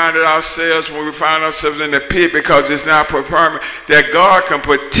reminded ourselves when we found ourselves in the pit, because it's not permanent, that God can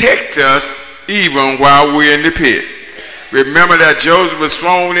protect us even while we're in the pit. Remember that Joseph was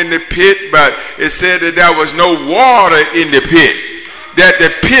thrown in the pit, but it said that there was no water in the pit, that the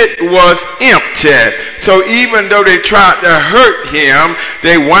pit was empty. So even though they tried to hurt him,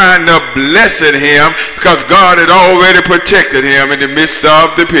 they wind up blessing him because God had already protected him in the midst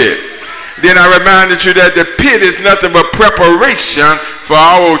of the pit. Then I reminded you that the pit is nothing but preparation for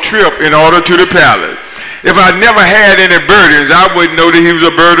our trip in order to the palace. If I never had any burdens, I wouldn't know that he was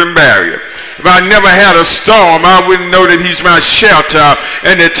a burden barrier. If I never had a storm, I wouldn't know that he's my shelter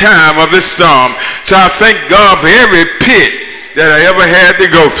in the time of the storm. So I thank God for every pit that I ever had to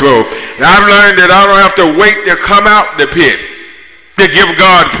go through. And I've learned that I don't have to wait to come out the pit to give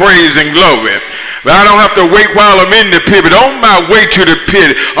God praise and glory. But I don't have to wait while I'm in the pit. But on my way to the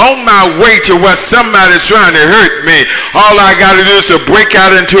pit, on my way to where somebody's trying to hurt me, all I got to do is to break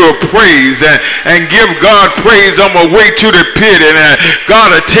out into a praise and give God praise on my way to the pit. And God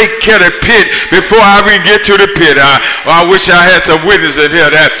will take care of the pit before I even get to the pit. I wish I had some witnesses here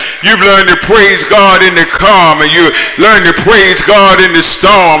that you've learned to praise God in the calm, and you learn to praise God in the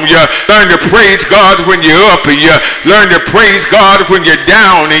storm. You learn to praise God when you're up, and you learn to praise God when you're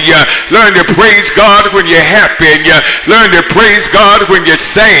down, and you learn to praise God when you're happy, and you learn to praise God when you're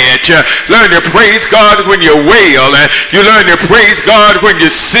sad. You learn to praise God when you're well, and you learn to praise God when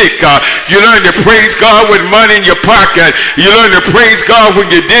you're sick. You learn to praise God with money in your pocket. You learn to praise God when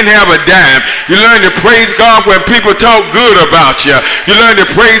you didn't have a dime. You learn to praise God when people talk good about you. You learn to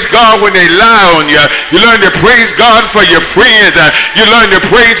praise God when they lie on you. You learn to praise God for your friends. You learn to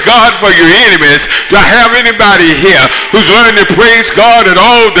praise God for your enemies. Do I have anybody here who's learned to praise God at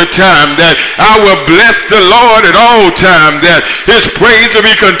all the time, that I will bless the Lord at all time, that his praise will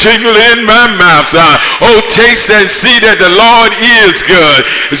be continually in my mouth? Oh, taste and see that the Lord is good.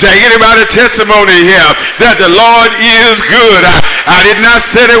 Is there anybody testimony here that the Lord is good? I did not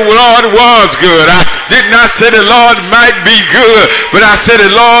say the Lord was good. I did not say the Lord might be good, but I said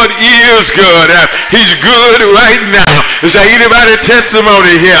the Lord is good. He's good right now. Is there anybody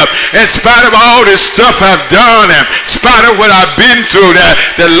testimony here? In spite of all this stuff I've done, in spite of what I've been through, that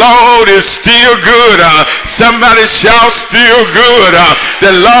the Lord is still good. Somebody shout, still good.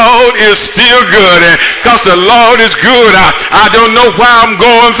 The Lord is still good. And because the Lord is good, I don't know why I'm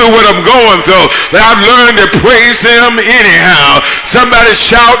going through what I'm going through, but I've learned to praise him anyhow. Somebody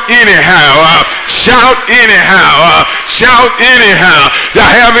shout anyhow. Shout anyhow. Shout anyhow. Do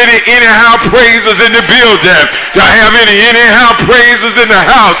I have any anyhow praises in the building? Do I have any anyhow praises in the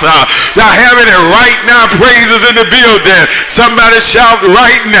house? Do I have any right now praises in the building? Somebody shout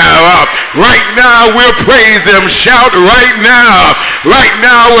right now. Right now we'll praise them. Shout right now. Right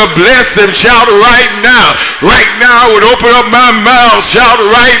now we'll bless them. Shout right now. Right now I would open up my mouth. Shout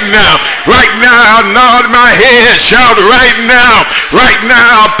right now. Right now I'll nod my head. Shout right now. Right now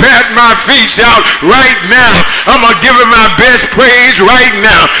I'll pat my feet. Shout right now. I'm going to give him my best praise right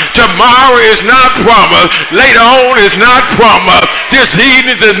now. Tomorrow is not promised. Later on is not promised. This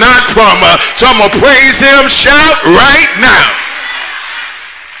evening is not promised. So I'm going to praise him. Shout right now.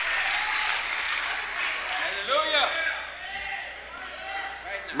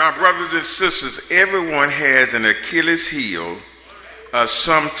 My brothers and sisters, everyone has an Achilles heel or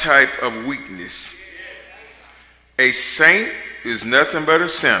some type of weakness. A saint is nothing but a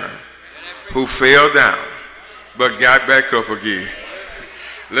sinner who fell down but got back up again.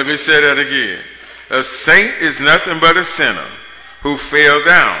 Let me say that again. A saint is nothing but a sinner who fell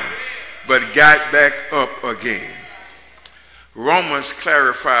down but got back up again. Romans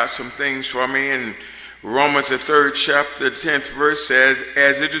clarified some things for me, and Romans, the 3rd chapter, the 10th verse says,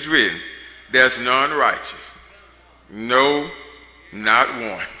 as it is written, there's none righteous. No, not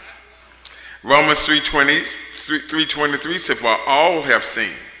one. Romans 3:23 said, for all have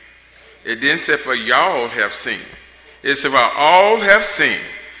sinned. It didn't say for y'all have sinned. It said for all have sinned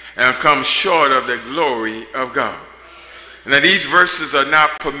and come short of the glory of God. Now these verses are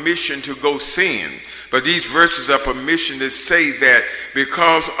not permission to go sin, but these verses are permission to say that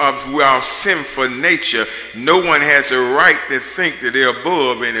because of our sinful nature, no one has a right to think that they're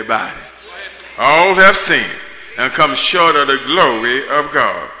above anybody. All have sinned and come short of the glory of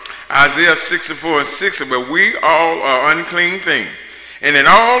God. Isaiah 64:6, but we all are unclean things, and in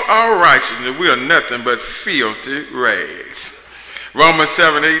all our righteousness we are nothing but filthy rags. Romans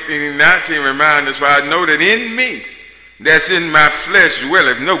 7:18-19 reminds us, for I know that in me, that's in my flesh,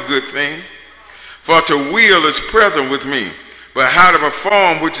 dwelleth no good thing. For to will is present with me, but how to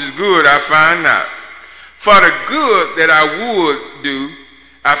perform which is good I find not. For the good that I would do,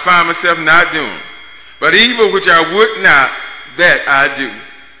 I find myself not doing, but evil which I would not, that I do.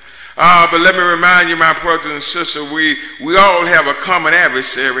 But let me remind you, my brothers and sisters, we all have a common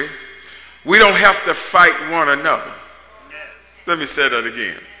adversary. We don't have to fight one another. Let me say that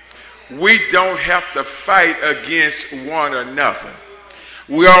again. We don't have to fight against one another.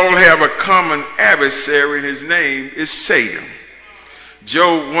 We all have a common adversary, and his name is Satan.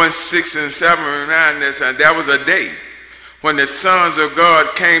 Job 1:6-7 remind us, and that was a day when the sons of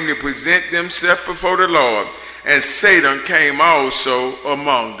God came to present themselves before the Lord, and Satan came also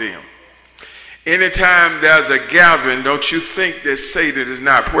among them. Anytime there's a gathering, don't you think that Satan is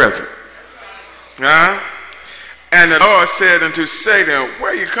not present? Huh? And the Lord said unto Satan,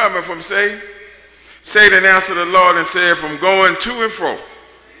 where are you coming from, Satan? Satan answered the Lord and said, from going to and fro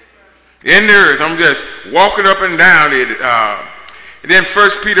in the earth. I'm just walking up and down it. And then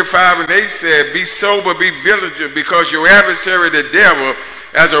 1 Peter 5:8 said, be sober, be vigilant, because your adversary, the devil,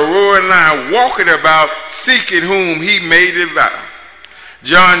 as a roaring lion, walking about, seeking whom he may devour.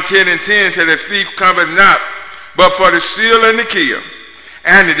 John 10:10 said, the thief cometh not, but for to steal and to kill,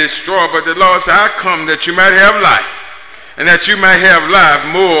 and to destroy. But the Lord said, I come that you might have life, and that you might have life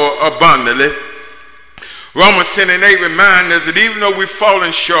more abundantly. Romans 10:8 reminds us that even though we've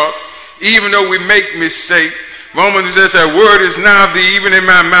fallen short, even though we make mistakes, Romans says that word is now thee, even in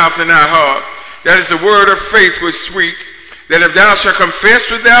my mouth and thy heart. That is the word of faith which sweet, that if thou shalt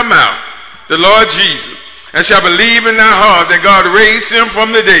confess with thy mouth the Lord Jesus, and shalt believe in thy heart that God raised him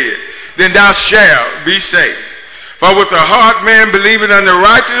from the dead, then thou shalt be saved. For with the heart man believeth unto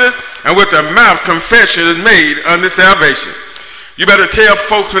righteousness, and with the mouth confession is made unto salvation. You better tell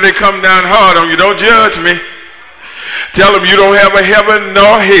folks when they come down hard on you, don't judge me. Tell them you don't have a heaven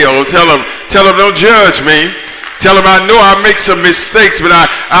nor hell. Tell them don't judge me. Tell them I know I make some mistakes, but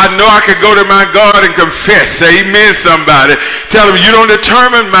I know I could go to my God and confess. Amen, somebody. Tell them you don't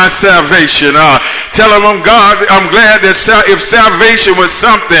determine my salvation. Tell them I'm glad that if salvation was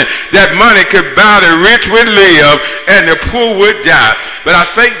something that money could buy, the rich would live and the poor would die. But I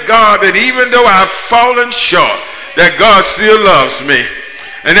thank God that even though I've fallen short, that God still loves me.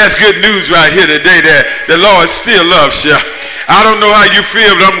 And that's good news right here today, that the Lord still loves you. I don't know how you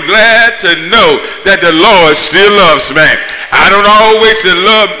feel, but I'm glad to know that the Lord still loves me. I don't always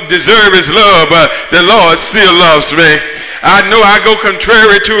deserve his love, but the Lord still loves me. I know I go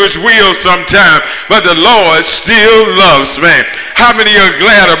contrary to his will sometimes, but the Lord still loves me. How many are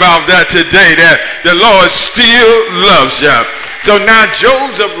glad about that today, that the Lord still loves you? So now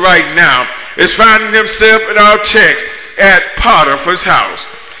Joseph right now is finding himself in our text at Potiphar's house.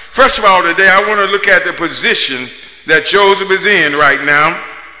 First of all, today I want to look at the position that Joseph is in right now.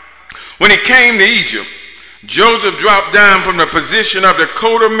 When he came to Egypt, Joseph dropped down from the position of the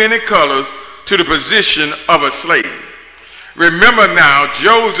coat of many colors to the position of a slave. Remember now,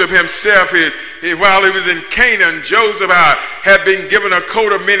 Joseph himself, while he was in Canaan, Joseph had been given a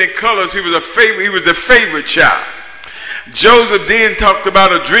coat of many colors. He was a favorite child. Joseph then talked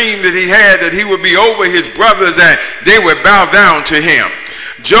about a dream that he had, that he would be over his brothers and they would bow down to him.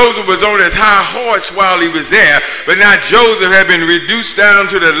 Joseph was on his high horse while he was there, but now Joseph had been reduced down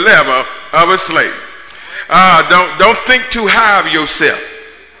to the level of a slave. Don't think too high of yourself,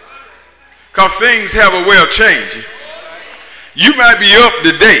 because things have a way of changing. You might be up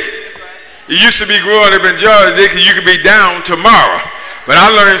today. It used to be growing up in Georgia, you could be down tomorrow. But I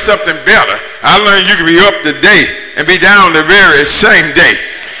learned something better. I learned you can be up today and be down the very same day.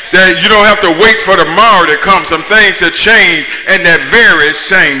 That you don't have to wait for tomorrow to come. Some things to change in that very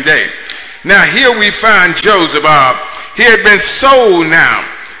same day. Now here we find Joseph. He had been sold now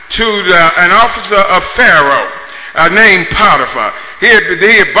to an officer of Pharaoh. named Potiphar. He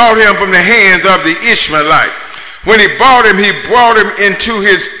had bought him from the hands of the Ishmaelite. When he bought him, he brought him into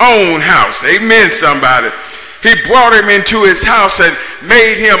his own house. Amen, somebody. He brought him into his house and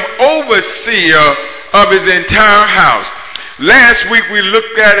made him overseer of his entire house. Last week we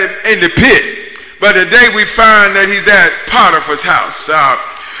looked at him in the pit, but today we find that he's at Potiphar's house.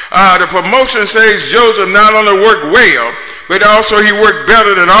 The promotion says Joseph not only worked well, but also he worked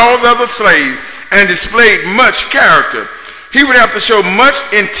better than all the other slaves and displayed much character. He would have to show much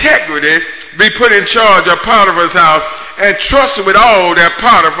integrity, be put in charge of Potiphar's house, and trusted with all that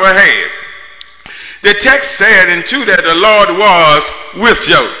Potiphar had. The text said in 2 that the Lord was with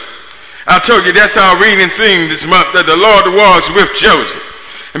Joseph. I told you that's our reading theme this month, that the Lord was with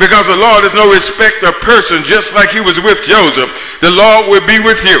Joseph. And because the Lord is no respecter of person, just like he was with Joseph, the Lord will be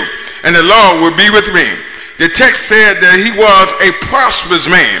with you, and the Lord will be with me. The text said that he was a prosperous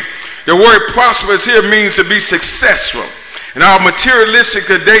man. The word prosperous here means to be successful. In our materialistic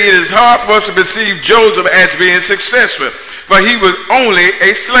today, it is hard for us to perceive Joseph as being successful, for he was only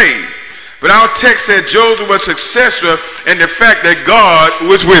a slave. But our text said Joseph was successful in the fact that God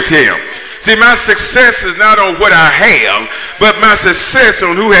was with him. See, my success is not on what I have, but my success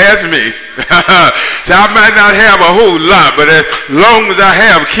on who has me. So I might not have a whole lot, but as long as I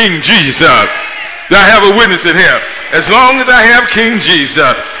have King Jesus, I have a witness in here. As long as I have King Jesus,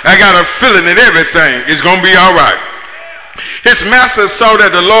 I got a feeling that everything is going to be all right. His master saw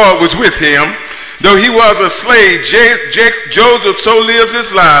that the Lord was with him. Though he was a slave, Joseph so lived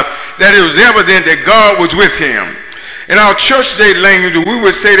his life that it was evident that God was with him. In our church day language, we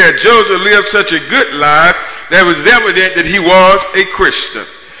would say that Joseph lived such a good life that it was evident that he was a Christian.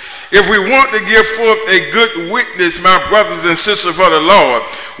 If we want to give forth a good witness, my brothers and sisters, for the Lord,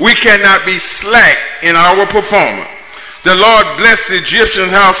 we cannot be slack in our performance. The Lord blessed the Egyptian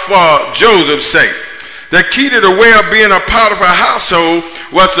house for Joseph's sake. The key to the well-being of Potiphar's household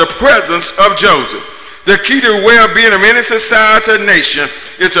was the presence of Joseph. The key to the well-being of any society or nation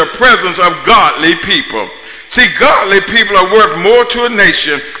is the presence of godly people. See, godly people are worth more to a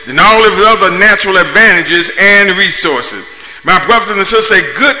nation than all of the other natural advantages and resources. My brothers and sisters, a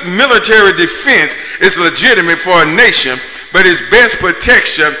good military defense is legitimate for a nation, but its best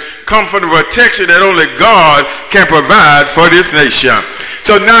protection comes from the protection that only God can provide for this nation.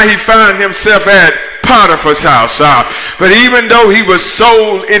 So now he finds himself at Potiphar's house. But even though he was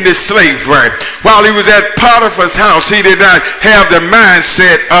sold into slavery, while he was at Potiphar's house, he did not have the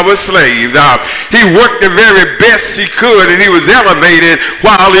mindset of a slave. He worked the very best he could, and he was elevated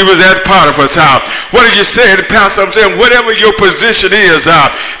while he was at Potiphar's house. What did you say, Pastor? I'm saying whatever your position is,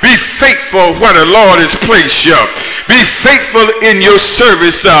 be faithful where the Lord has placed you. Be faithful in your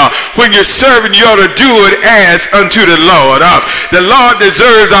service. When you're serving, you ought to do it as unto the Lord. The Lord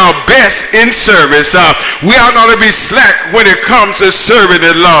deserves our best in service. We ought not to be slack when it comes to serving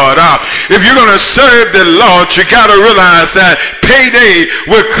the Lord. If you're going to serve the Lord, you got to realize that payday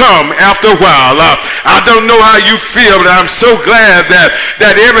will come after a while. I don't know how you feel, but I'm so glad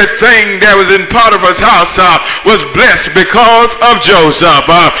that everything that was in Potiphar's house was blessed because of Joseph.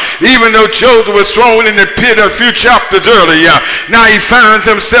 Even though Joseph was thrown in the pit a few chapters earlier, now he finds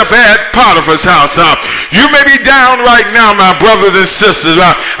himself at Potiphar's house. You may be down right now, my brothers and sisters.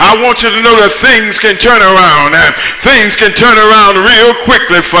 I want you to know that things can turn around. Things can turn around real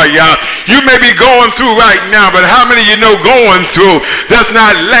quickly for you. You may be going through right now, but how many of you know going through does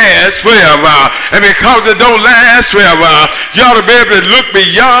not last forever? And because it don't last forever, you ought to be able to look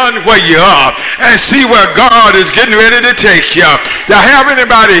beyond where you are and see where God is getting ready to take you. Do I have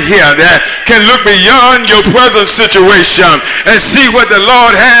anybody here that can look beyond your present situation and see what the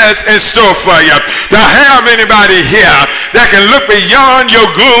Lord has in store for you? Do I have anybody here that can look beyond your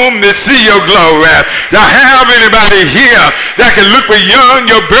gloom to see your glory? Do I have anybody here that can look beyond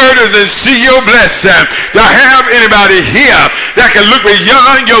your burdens and see your blessing? Do I have anybody here that can look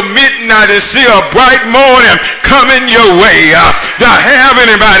beyond your midnight and see a bright morning coming your way? Do I have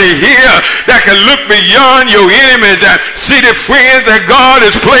anybody here that can look beyond your enemies and see the friends that God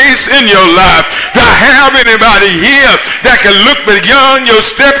has placed in your life? Do I have anybody here that can look beyond your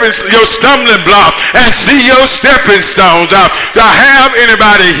stumbling block and see your stepping stones? Do I have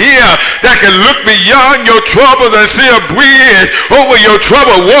anybody here that can look beyond your troubles and see a bridge over your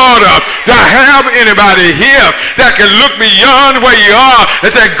troubled water? Do I have anybody here that can look beyond where you are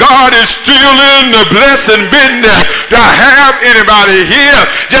and say, God is still in the blessing business? Do I have anybody here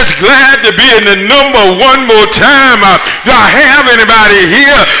just glad to be in the number one more time. Do I have anybody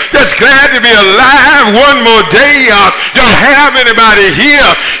here that's glad to be alive one more day? Do I have anybody here?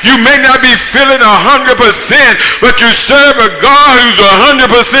 You may not be feeling 100%, but you serve a God who's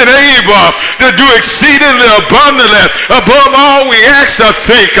 100% able to do exceedingly abundantly above all we ask or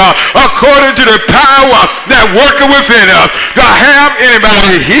think, according to the power that worketh within us. Do I have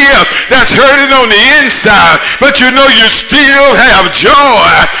anybody here that's hurting on the inside, but you know you still have joy?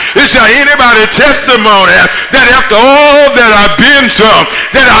 Is there anybody testimony that after all that I've been through,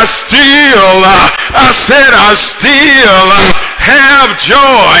 that I still have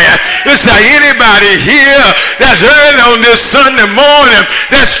joy? Is there anybody here that's early on this Sunday morning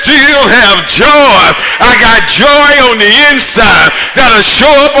that still have joy? I got joy on the inside that'll show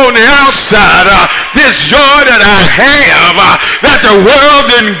up on the outside. This joy that I have, that the world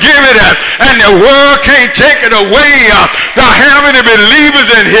didn't give it, and the world can't take it away. Do I have any believers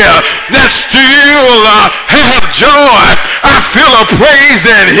in here that still have joy? I feel a praise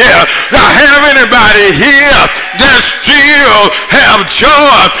in here. Do I have anybody here that still have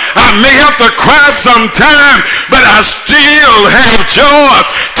joy? I may have to cry sometime, but I still have joy.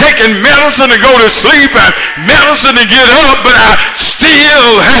 Taking medicine to go to sleep and medicine to get up, but I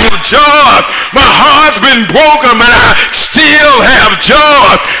still have joy. My heart's been broken, but I still have joy.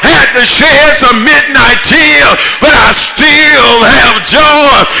 Had to shed some midnight tears, but I still have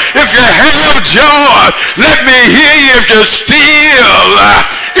joy. If you have joy, let me hear you. If you still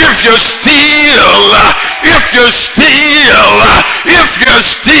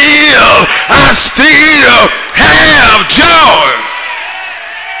I still have joy.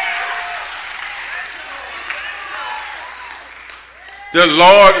 The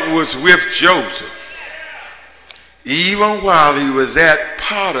Lord was with Joseph even while he was at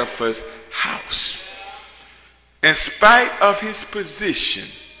Potiphar's house. In spite of his position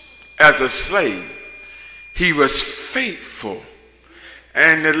as a slave, he was faithful,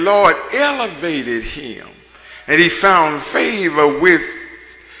 and the Lord elevated him, and he found favor with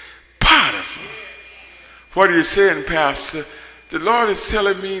Potiphar. What are you saying, Pastor? The Lord is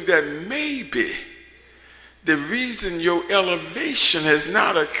telling me that maybe the reason your elevation has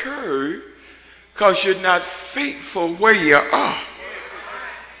not occurred because you're not faithful where you are.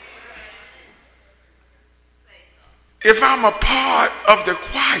 If I'm a part of the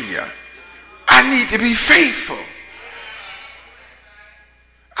choir, I need to be faithful.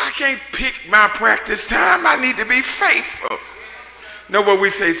 I can't pick my practice time. I need to be faithful. No, but we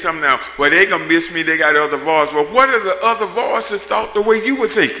say something now. Well, they're going to miss me. They got other voices. Well, what are the other voices thought the way you were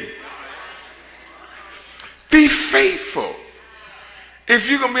thinking? Be faithful. If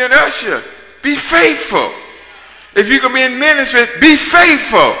you're going to be an usher, be faithful. If you're going to be in ministry, be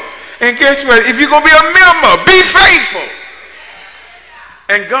faithful. And guess what? If you're going to be a member, be faithful.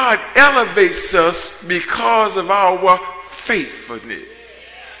 And God elevates us because of our faithfulness.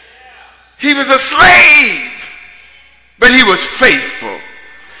 He was a slave, but he was faithful.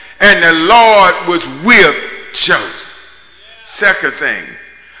 And the Lord was with Joseph. Second thing,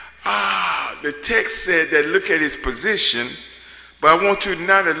 the text said that look at his position, but I want you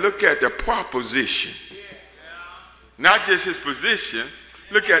now to look at the proposition. Not just his position,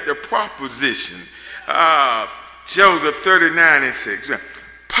 look at the proposition. Joseph 39:6.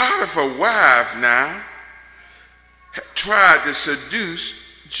 Potiphar's wife now tried to seduce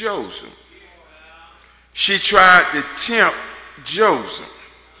Joseph. She tried to tempt Joseph.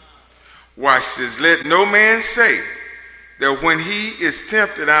 Watch this. Let no man say that when he is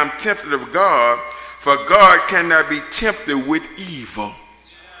tempted, I'm tempted of God, for God cannot be tempted with evil.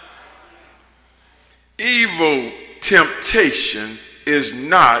 Evil temptation is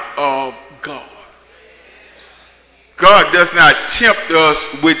not of God. God does not tempt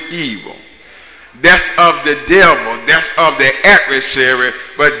us with evil. That's of the devil. That's of the adversary,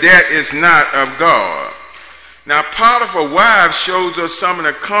 but that is not of God. Now, Potiphar's wife shows us some of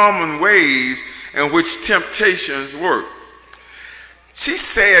the common ways in which temptations work. She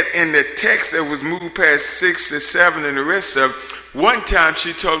said in the text that was moved past 6 to 7 and the rest of it, one time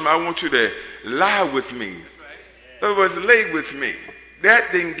she told him, I want you to lie with me. In other words, lay with me. That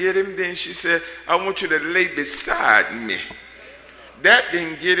didn't get him. Then she said, I want you to lay beside me. That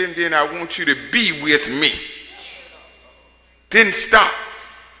didn't get him. Then I want you to be with me. Didn't stop.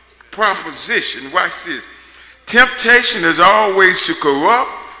 Proposition. Watch this. Temptation is always to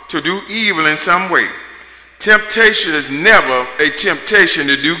corrupt, to do evil in some way. Temptation is never a temptation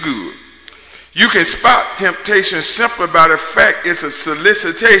to do good. You can spot temptation simply by the fact it's a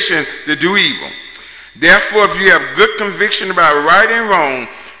solicitation to do evil. Therefore, if you have good conviction about right and wrong,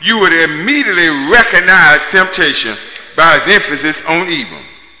 you would immediately recognize temptation by its emphasis on evil.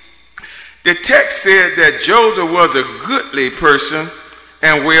 The text said that Joseph was a goodly person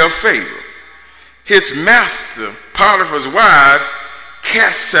and well favored. His master, Potiphar's wife,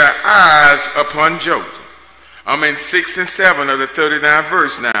 cast her eyes upon Joseph. I'm in 6 and 7 of the 39th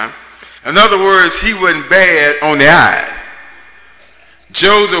verse now. In other words, he wasn't bad on the eyes.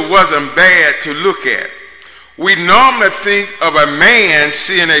 Joseph wasn't bad to look at. We normally think of a man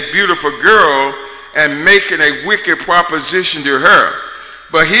seeing a beautiful girl and making a wicked proposition to her.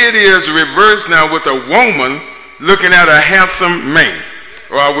 But here it is reversed now with a woman looking at a handsome man.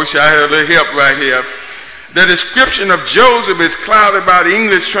 Oh, I wish I had a little help right here. The description of Joseph is clouded by the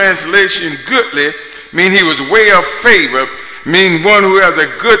English translation goodly, meaning he was well favored, meaning one who has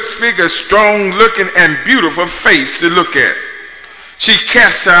a good figure, strong looking and beautiful face to look at. She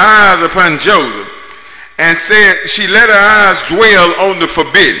cast her eyes upon Joseph and said she let her eyes dwell on the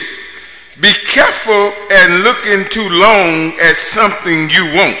forbidden. Be careful and looking too long at something you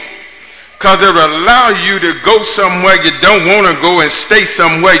want, because it will allow you to go somewhere you don't want to go and stay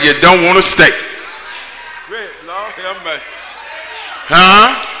somewhere you don't want to stay. Great Lord have mercy.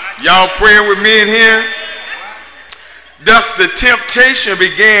 Huh? Y'all praying with me in here? Thus the temptation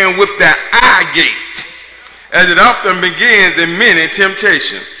began with the eye gate, as it often begins in many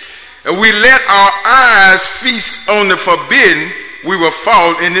temptations. If we let our eyes feast on the forbidden, we will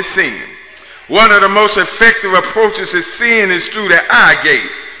fall into sin. One of the most effective approaches to sin is through the eye gate.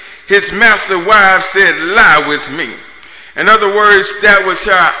 His master wife said, lie with me. In other words, that was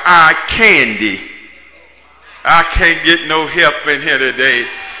her eye candy. I can't get no help in here today.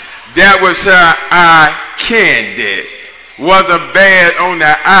 That was her eye candy. Wasn't bad on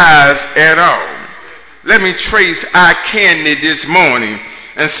the eyes at all. Let me trace eye candy this morning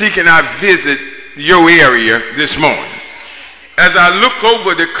and see can I visit your area this morning. As I look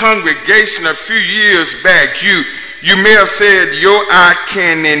over the congregation a few years back, you may have said your eye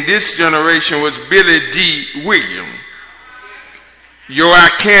candy in this generation was Billy D. Williams. Your eye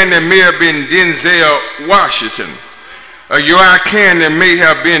candy may have been Denzel Washington. Your eye candy may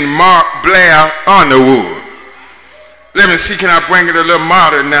have been Mark Blair Underwood. Let me see, can I bring it a little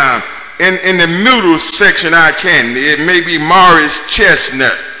modern now? In the middle section eye candy, it may be Morris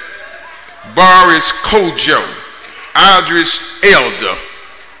Chestnut, Boris Kojo, Aldrich Elder.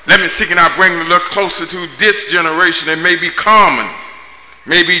 Let me see, can I bring it a little closer to this generation? It may be Carmen,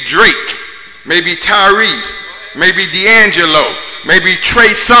 maybe Drake, maybe Tyrese, maybe D'Angelo, maybe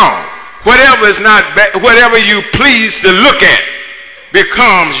Trey Songz. Whatever is not whatever you please to look at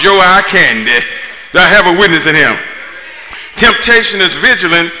becomes your eye candy. Do I have a witness in him? Temptation is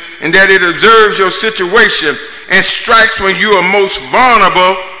vigilant in that it observes your situation and strikes when you are most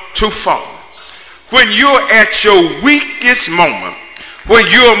vulnerable to fall. When you're at your weakest moment, when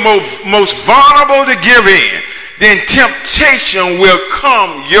you're most vulnerable to give in, then temptation will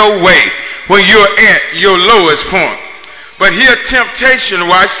come your way when you're at your lowest point. But here temptation,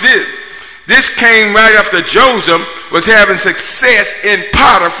 watch this. This came right after Joseph was having success in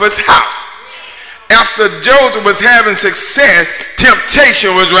Potiphar's house. After Joseph was having success,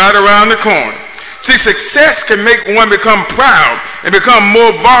 temptation was right around the corner. See, success can make one become proud and become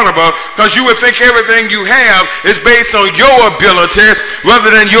more vulnerable, because you would think everything you have is based on your ability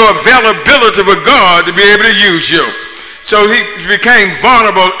rather than your availability for God to be able to use you. So he became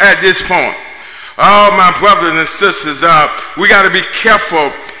vulnerable at this point. Oh, my brothers and sisters, we got to be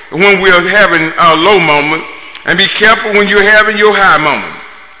careful when we're having a low moment, and be careful when you're having your high moment.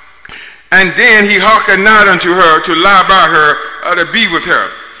 And then he hearkened not unto her to lie by her or to be with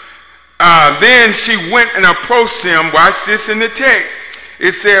her. Then she went and approached him. Watch this in the text.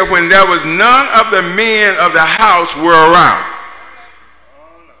 It said, when there was none of the men of the house were around.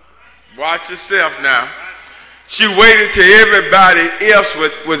 Watch yourself now. She waited till everybody else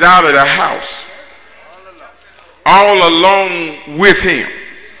was out of the house, all alone with him.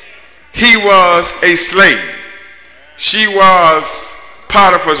 He was a slave. She was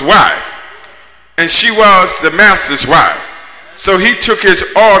Potiphar's wife, and she was the master's wife. So he took his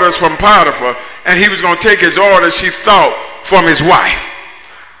orders from Potiphar, and he was going to take his orders, she thought, from his wife.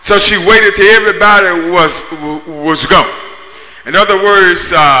 So she waited till everybody was gone. In other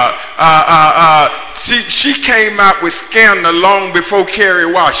words, she came out with scandal long before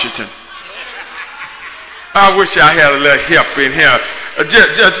Kerry Washington. I wish I had a little help in here.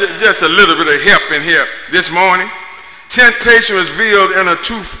 Just a little bit of help in here this morning. Temptation was revealed in a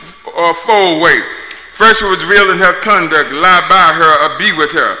twofold way. First, it was revealed in her conduct, lie by her or be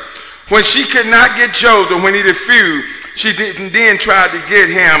with her. When she could not get Joseph, when he refused, she then tried to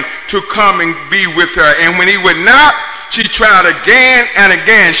get him to come and be with her. And when he would not, she tried again and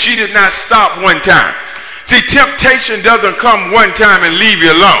again. She did not stop one time. See, temptation doesn't come one time and leave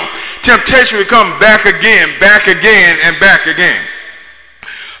you alone. Temptation would come back again, and back again.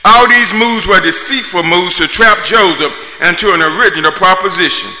 All these moves were deceitful moves to trap Joseph into an original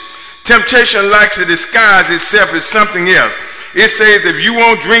proposition. Temptation likes to disguise itself as something else. It says if you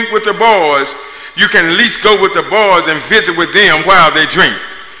won't drink with the boys, you can at least go with the boys and visit with them while they drink.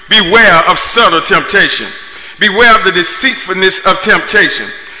 Beware of subtle temptation. Beware of the deceitfulness of temptation.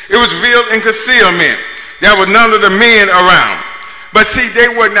 It was veiled in concealment. There were none of the men around. But see, they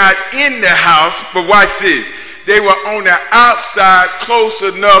were not in the house, but watch this. They were on the outside close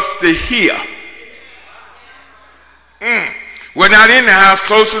enough to hear. Were not in the house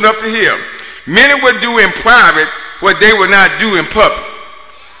close enough to hear. Many would do in private what they would not do in public.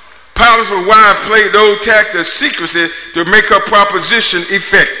 Potiphar's wife played the old tactic of secrecy to make her proposition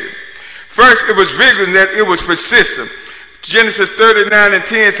effective. First, it was vigorous that it was persistent. Genesis 39 and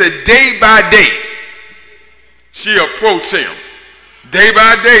 10 said, day by day, she approached him. Day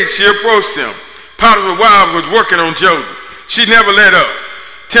by day, she approached him. Potiphar's wife was working on Joseph. She never let up.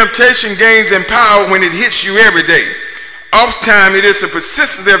 Temptation gains in power when it hits you every day. Oftentimes, it is the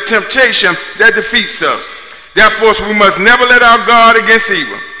persistence of temptation that defeats us. Therefore, we must never let our guard against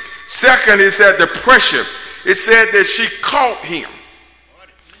evil. Second is that the pressure. It said that she caught him,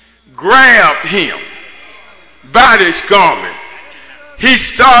 grabbed him by his garment. He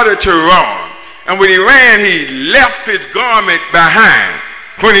started to run. And when he ran, he left his garment behind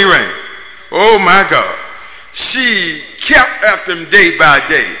when he ran. Oh my God. She kept after him day by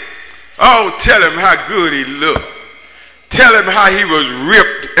day. Oh, tell him how good he looked. Tell him how he was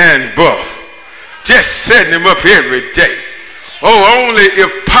ripped and buff. Just setting him up every day. Oh, only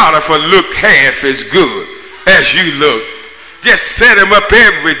if Potiphar looked half as good as you look. Just set him up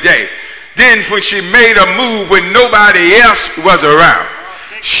every day. Then when she made a move when nobody else was around,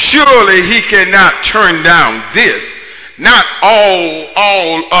 surely he cannot turn down this. Not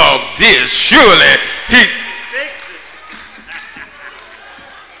all of this. Surely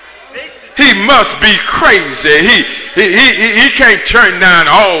he must be crazy. He can't turn down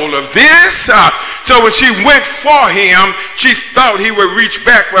all of this. So when she went for him, she thought he would reach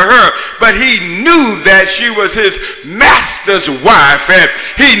back for her. But he knew that she was his master's wife. And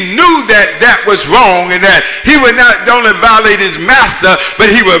he knew that that was wrong and that he would not only violate his master, but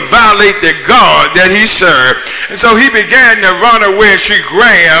he would violate the God that he served. And so he began to run away and she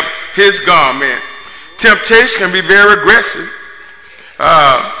grabbed his garment. Temptation can be very aggressive.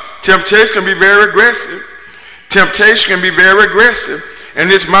 Temptation can be very aggressive. Temptation can be very aggressive. In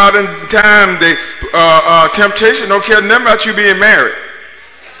this modern time, temptation don't care nothing about you being married.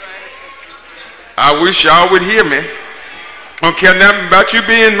 I wish y'all would hear me. Don't care nothing about you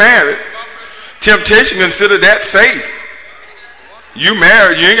being married. Temptation consider that safe. You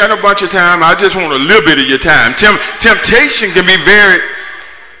married, you ain't got no bunch of time. I just want a little bit of your time. Temptation can be very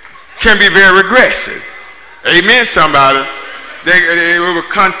aggressive. Amen, somebody. They will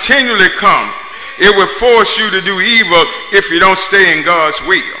continually come. It will force you to do evil if you don't stay in God's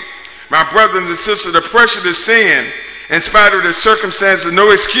will. My brothers and sisters, the pressure to sin, in spite of the circumstances, is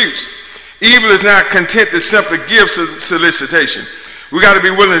no excuse. Evil is not content to simply give solicitation. We got to be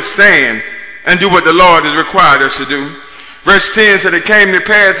willing to stand and do what the Lord has required us to do. Verse 10 said, it came to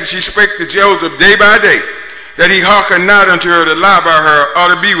pass that she spake to Joseph day by day, that he hearkened not unto her to lie by her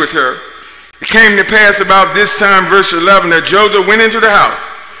or to be with her. It came to pass about this time, verse 11, that Joseph went into the house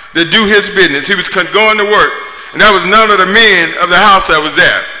to do his business. He was going to work, and there was none of the men of the house that was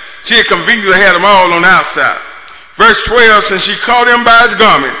there. She had conveniently had them all on the outside. Verse 12, since she caught him by his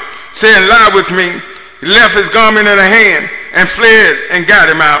garment, saying, lie with me, he left his garment in her hand and fled and got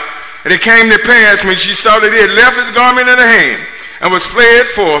him out. And it came to pass when she saw that he had left his garment in her hand and was fled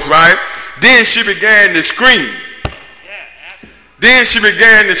forth, right? Then she began to scream. Then she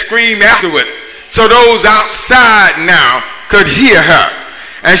began to scream afterward. So those outside now could hear her.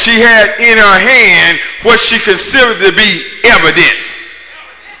 And she had in her hand what she considered to be evidence.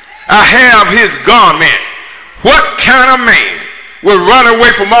 I have his garment. What kind of man would run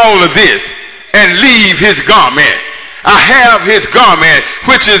away from all of this and leave his garment? I have his garment,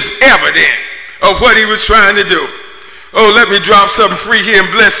 which is evident of what he was trying to do. Oh, let me drop something free here and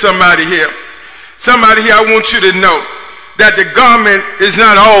bless somebody here. Somebody here, I want you to know that the garment is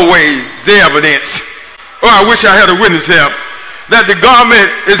not always the evidence. Oh, I wish I had a witness here. That the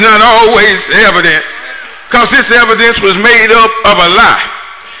garment is not always evident, because this evidence was made up of a lie.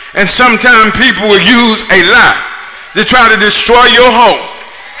 And sometimes people will use a lie to try to destroy your home,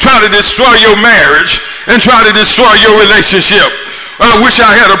 try to destroy your marriage, and try to destroy your relationship. I wish I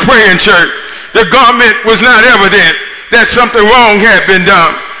had a praying church. The garment was not evident that something wrong had been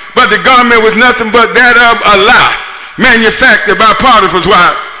done, but the garment was nothing but that of a lie manufactured by Potiphar's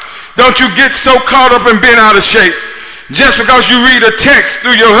wife. Don't you get so caught up in being out of shape. Just because you read a text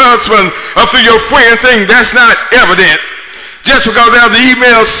through your husband or through your friend thing, that's not evidence. Just because there's an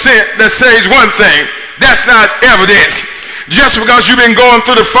email sent that says one thing, that's not evidence. Just because you've been going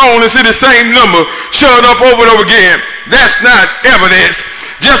through the phone and see the same number showing up over and over again, that's not evidence.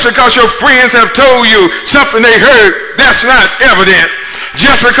 Just because your friends have told you something they heard, that's not evidence.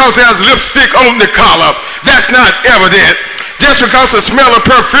 Just because there's lipstick on the collar, that's not evidence. Just because the smell of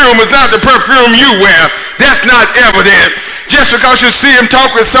perfume is not the perfume you wear, that's not evident. Just because you see him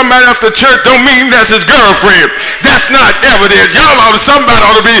talk with somebody after church don't mean that's his girlfriend. That's not evidence. Somebody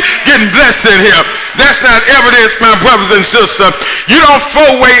ought to be getting blessed in here. That's not evidence, my brothers and sisters. You don't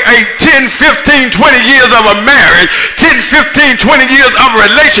throw away 10, 15, 20 years of a marriage, 10, 15, 20 years of a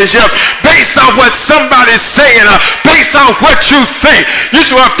relationship based on what somebody's saying, based on what you think. You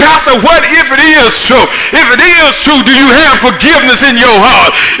say, well, Pastor, what if it is true? If it is true, do you have forgiveness in your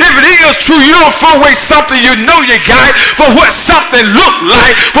heart? If it is true, you don't throw away something you know you got for what something look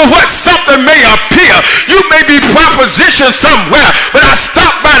like, for what something may appear. You may be propositioned somewhere, but I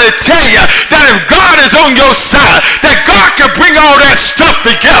stopped by to tell you that if God is on your side, that God can bring all that stuff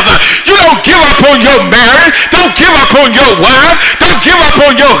together. You don't give up on your marriage. Don't give up on your wife. Don't give up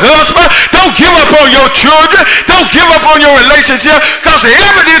on your husband. Don't give up on your children. Don't give up on your relationship, because the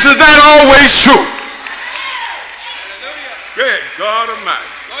evidence is not always true. Good God Almighty.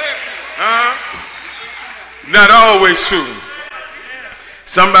 Not always true.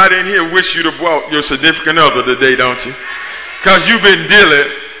 Somebody in here wish you'd have brought your significant other today, don't you? Because you've been dealing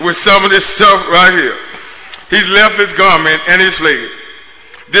with some of this stuff right here. He's left his garment and his fled.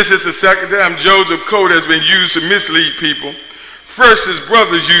 This is the second time Joseph's coat has been used to mislead people. First, his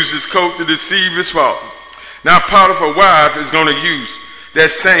brothers used his coat to deceive his father. Now Potiphar's wife is going to use that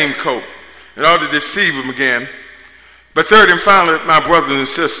same coat in order to deceive him again. But third and finally, my brothers and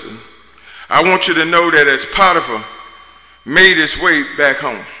sisters, I want you to know that as Potiphar made his way back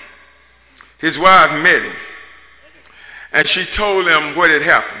home, his wife met him, and she told him what had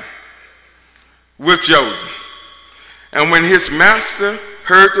happened with Joseph. And when his master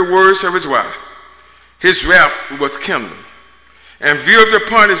heard the words of his wife, his wrath was kindled. And view of the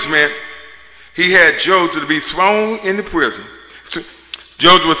punishment, he had Joseph to be thrown in the prison.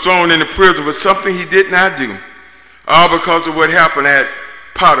 Joseph was thrown in the prison for something he did not do, all because of what happened at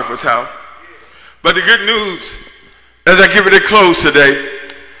Potiphar's house. But the good news, as I give it a close today,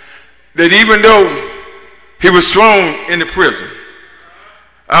 that even though he was thrown in the prison,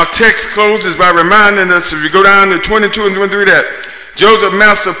 our text closes by reminding us, if you go down to 22 and 23, that Joseph's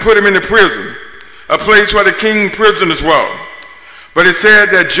master put him in the prison, a place where the king's prisoners were. But it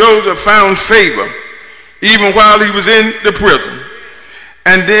said that Joseph found favor even while he was in the prison.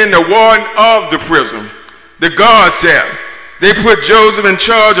 And then the warden of the prison, the guards there, they put Joseph in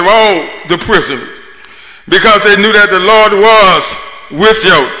charge of all the prisoners because they knew that the Lord was with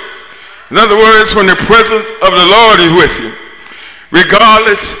Joseph. In other words, when the presence of the Lord is with you,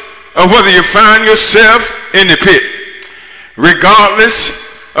 regardless of whether you find yourself in the pit,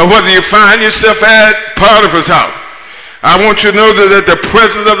 regardless of whether you find yourself at Potiphar's house, I want you to know that the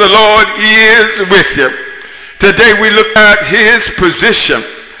presence of the Lord is with you. Today we look at his position.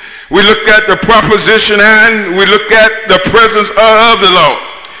 We look at the proposition and we look at the presence of the Lord.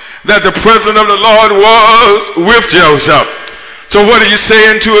 That the presence of the Lord was with Joseph. So what are you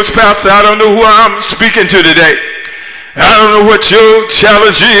saying to us, Pastor? I don't know who I'm speaking to today. I don't know what your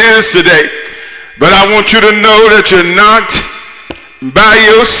challenge is today. But I want you to know that you're not by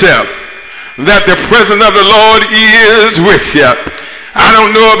yourself. That the presence of the Lord is with you. I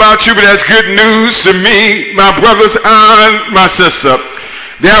don't know about you, but that's good news to me, my brothers and my sister.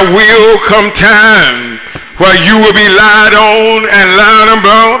 There will come time where you will be lied on and lied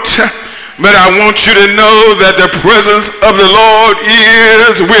about, but I want you to know that the presence of the Lord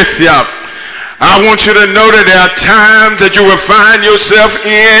is with you. I want you to know that there are times that you will find yourself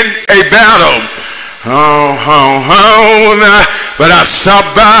in a battle. But I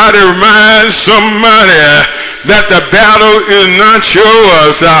stopped by to remind somebody that the battle is not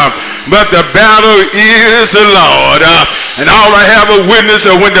yours, but the battle is the Lord. And all I have a witness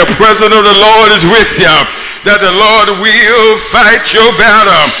of when the presence of the Lord is with you, that the Lord will fight your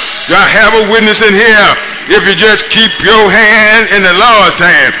battle. I have a witness in here. If you just keep your hand in the Lord's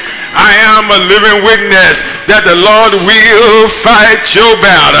hand, I am a living witness that the Lord will fight your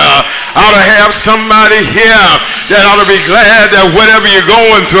battle. I ought to have somebody here that ought to be glad that whatever you're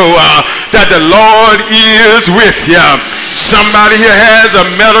going through, that the Lord is with you. Somebody here has a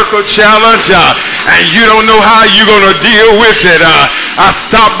medical challenge and you don't know how you're going to deal with it. I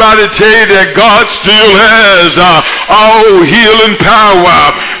stopped by to tell you that God still has all healing power.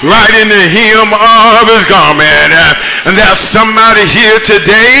 right in the hem of his garment. And there's somebody here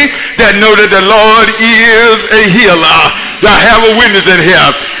today that know that the Lord is a healer. Do I have a witness in here?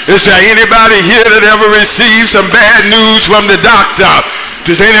 Is there anybody here that ever received some bad news from the doctor?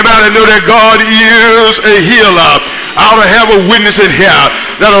 Does anybody know that God is a healer? I ought to have a witness in here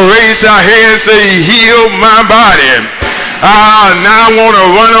that'll raise their hand and say, heal my body. Now I want to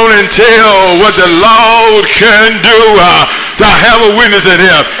run on and tell what the Lord can do. Do I have a witness in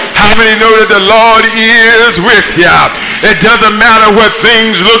here? How many know that the Lord is with you? It doesn't matter what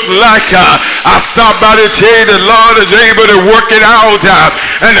things look like. I stopped by to tell you the Lord is able to work it out,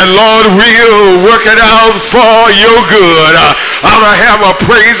 and the Lord will work it out for your good. I ought to have a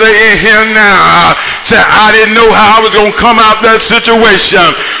praiser in here now. Say, I didn't know how I was going to come out that situation,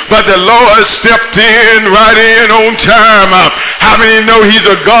 but the Lord stepped in right in on time. How many know he's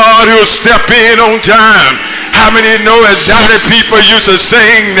a God who'll step in on time? How many know, as Dottie people used to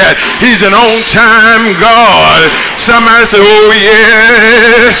sing, that he's an on-time God? Somebody say, oh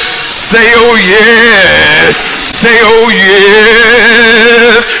yeah. Say, oh yes. Say, oh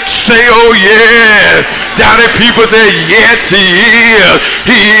yes. Say, oh yes. Dottie people say, yes, he is.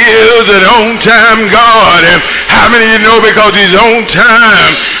 He is an on-time God. And how many of you know, because he's on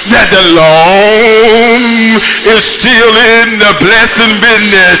time, that the Lord is still in the blessing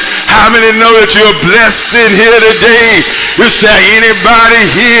business? How many know that you're blessed in here today? Is there anybody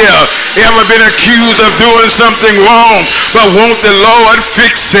here ever been accused of doing something wrong, but won't the Lord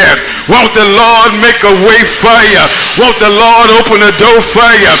fix it? Won't the Lord make a way for you? Won't the Lord open a door for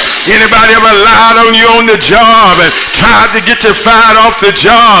you? Anybody ever lied on you on the job and tried to get you fired off the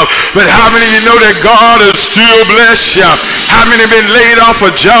job? But how many of you know that God will still bless you? How many have been laid off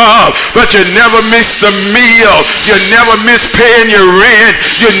a job, but you never missed a meal? You never miss paying your rent.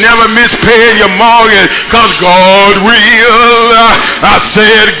 You never miss paying your mortgage, because God will. I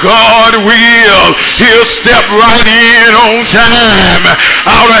said God will. He'll step right in on time.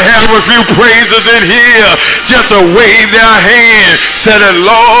 I ought to have a few praisers in here just to wave their hand. Say, the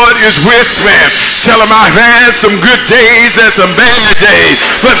Lord is with me. Tell them I've had some good days and some bad days,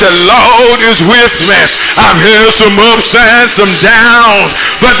 but the Lord is with me. I've had some ups and some downs,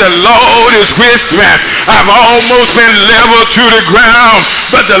 but the Lord is with me. I've almost been leveled to the ground,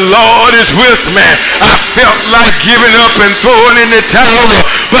 but the Lord is with me. I felt like giving up and throwing in the towel,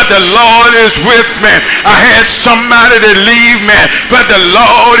 but the Lord is with me. I had somebody to leave me, but the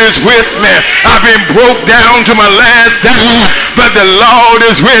Lord is with me. I've been broke down to my last dime, but the Lord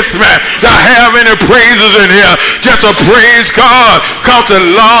is with me. Do I have any praises in here? Just to praise God, because the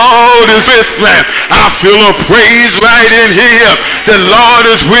Lord is with me. I feel a praise right in here. The Lord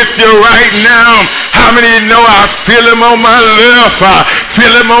is with you right now. How many know I feel him on my left? I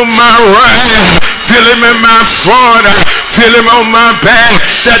feel him on my right. Feel him in my front. I feel him on my back.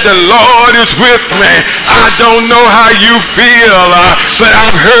 That the Lord is with me. I don't know how you feel, but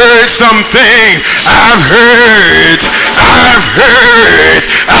I've heard something. I've heard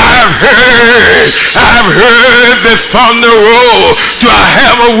the thunder roll. Do I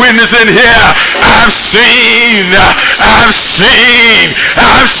have a witness in here? I've seen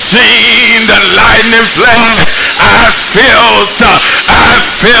the lightning flash. I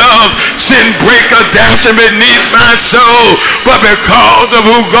felt sin breaker dashing beneath my soul. But because of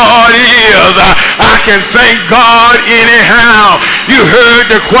who God is, I can thank God anyhow. You heard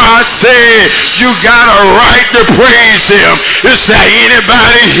the choir say, you got a right to praise him. Is there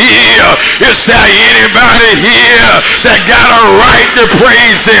anybody here? Is there anybody here that got a right to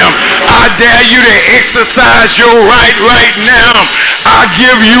praise him? I dare you to exercise your right now. I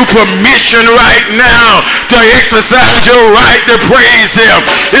give you permission right now to exercise your right to praise him.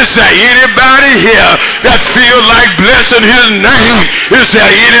 Is there anybody here that feel like blessing his name? Is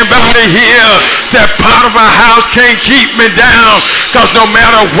there anybody here that Potiphar's house can't keep me down? Because no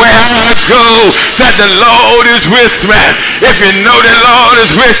matter where I go, that the Lord is with me. If you know the Lord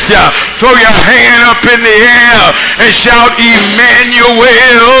is with you, throw your hand up in the air and shout, Emmanuel,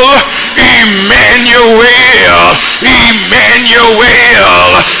 Emmanuel,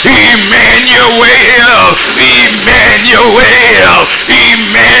 Emmanuel, Emmanuel, Emmanuel,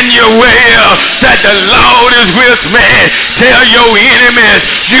 Emmanuel, that the Lord is with me. Tell your enemies,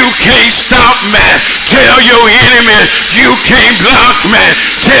 you can't stop me. Tell your enemies, you can't block me.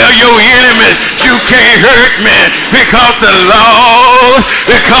 Tell your enemies, you can't hurt me, because the Lord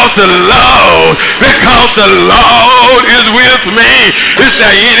because the Lord is with me. Is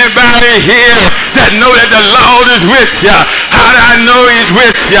there anybody here that know that the Lord is with you? How do I know he's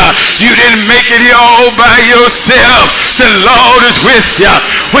with you? You didn't make it here all by yourself. The Lord is with you.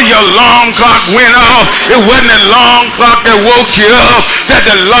 When your alarm clock went off, it wasn't the alarm clock that woke you up. That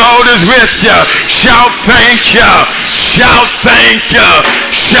the Lord is with you. Shout thank you. Shout thank you.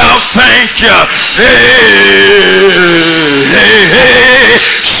 Shout thank you. Hey, hey, hey.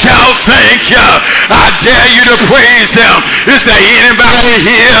 Shout thank you. I dare you to praise him. Is there anybody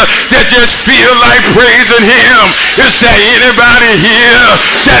here that just feel like praising him? Is there anybody here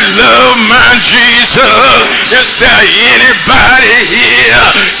that love my Jesus? Is there anybody here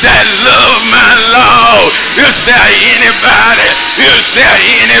that love my Lord? Is there anybody? Is there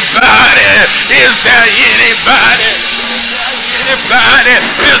anybody? Is there anybody? Anybody?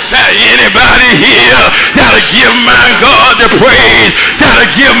 Is there anybody here that'll give my God the praise?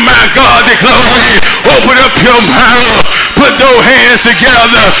 That'll give my God the glory? Open up your mouth, put those hands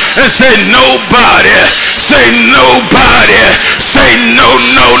together and say nobody. Say nobody. Say no,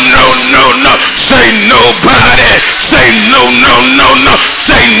 no, no, no, no. Say nobody. Say no, no, no, no.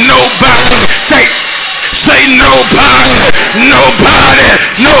 Say nobody. Say nobody. Nobody.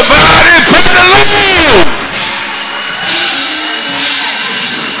 Nobody but the Lord.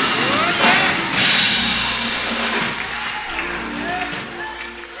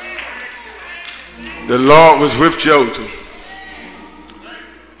 The Lord was with Joseph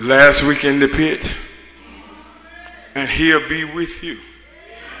last week in the pit, and he'll be with you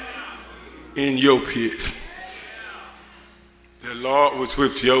in your pit. The Lord was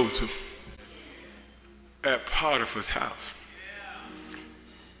with Joseph at Potiphar's house.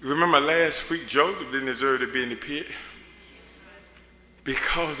 Remember last week, Joseph didn't deserve to be in the pit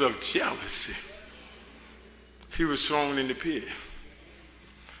because of jealousy. He was thrown in the pit.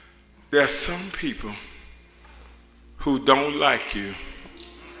 There are some people who don't like you,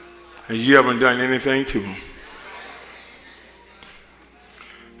 and you haven't done anything to them.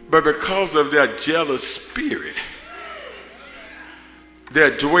 But because of their jealous spirit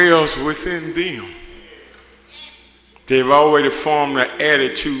that dwells within them, they've already formed an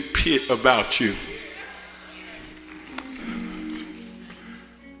attitude pit about you.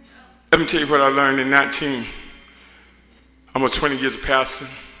 Let me tell you what I learned in I'm a 20 years of pastor.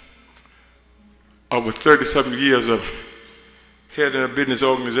 Over 37 years of heading a business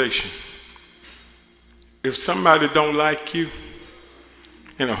organization. If somebody don't like you,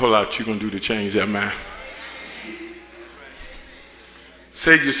 ain't a whole lot you're going to do to change their mind.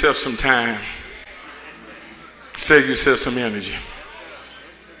 Save yourself some time. Save yourself some energy.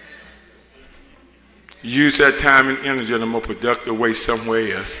 Use that time and energy in a more productive way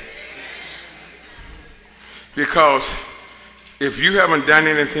somewhere else. Because if you haven't done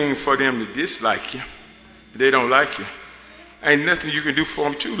anything for them to dislike you, they don't like you, ain't nothing you can do for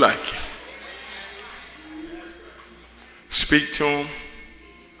them to like you. Speak to them,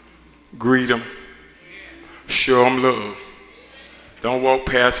 greet them, show them love. Don't walk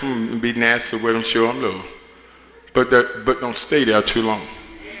past them and be nasty with them, show them love. But don't stay there too long.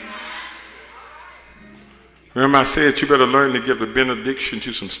 Remember I said you better learn to give a benediction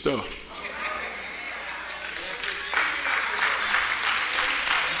to some stuff.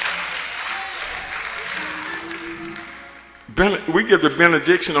 We give the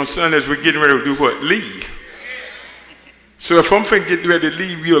benediction on Sundays. We're getting ready to do what? Leave. So if I'm finna get ready to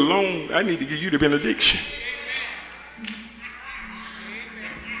leave you alone, I need to give you the benediction.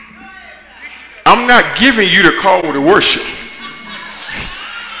 I'm not giving you the call to worship.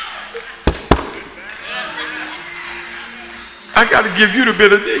 I got to give you the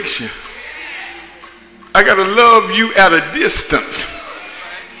benediction. I got to love you at a distance.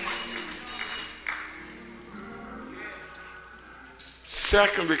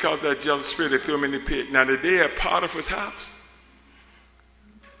 Second, because that jealous spirit, they threw him in the pit. Now, the day at Potiphar's house,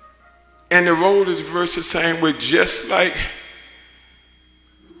 and the role is verse the same way, just like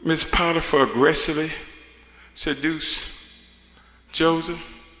Miss Potiphar aggressively seduced Joseph.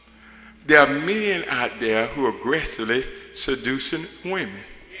 There are men out there who are aggressively seducing women.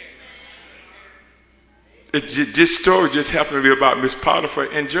 This story just happened to be about Miss Potiphar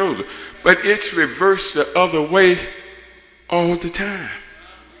and Joseph, but it's reversed the other way all the time.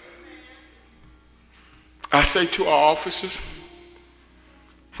 I say to our officers,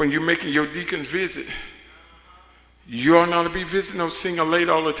 when you're making your deacon's visit, you ought not to be visiting no single lady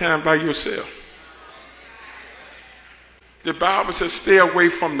all the time by yourself. The Bible says stay away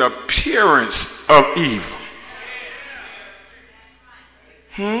from the appearance of evil.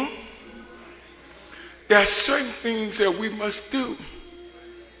 There are certain things that we must do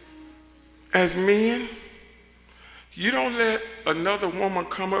as men, you don't let another woman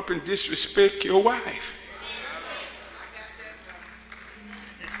come up and disrespect your wife.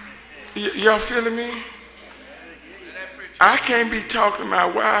 Y'all feeling me? I can't be talking to my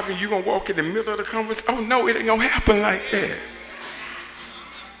wife and you gonna walk in the middle of the conversation. Oh no, it ain't gonna happen like that.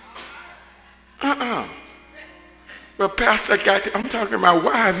 But Pastor, I'm talking to my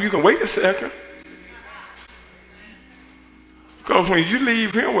wife. You can wait a second. Because when you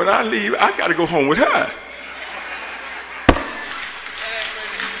leave him, when I leave, I got to go home with her.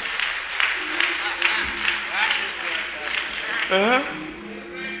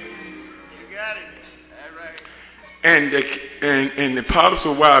 And the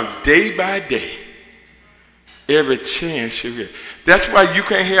prodigal wife, day by day, every chance she gets. That's why you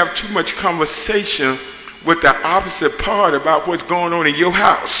can't have too much conversation with the opposite part about what's going on in your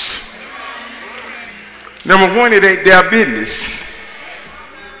house. Number one, it ain't their business.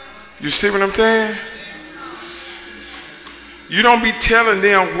 You see what I'm saying? You don't be telling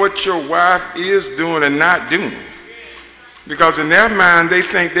them what your wife is doing and not doing. Because in their mind, they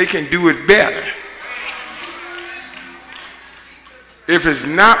think they can do it better. If it's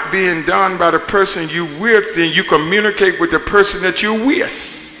not being done by the person you with, then you communicate with the person that you're with.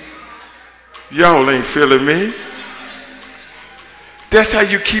 Y'all ain't feeling me. That's how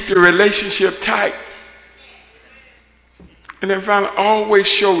you keep your relationship tight. And then finally, always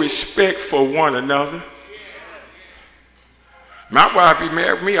show respect for one another. My wife be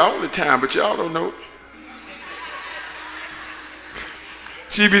mad at me all the time, but y'all don't know.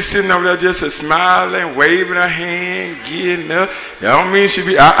 She be sitting over there just smiling, waving her hand, getting up. That don't mean she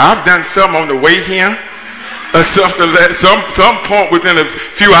be. I've done something on the way here. Or something. Some point within a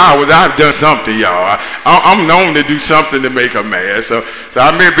few hours, I've done something, y'all. I'm known to do something to make her mad. So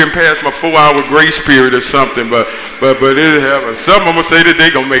I may have been past my 4-hour grace period or something, but it happened. Some of them say that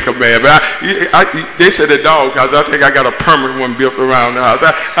they gonna make her mad. But they said the dog house. I think I got a permanent one built around the house.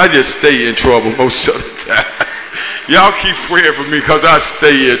 I just stay in trouble most of the time. Y'all keep praying for me because I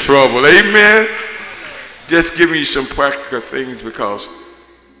stay in trouble. Amen. Just giving you some practical things because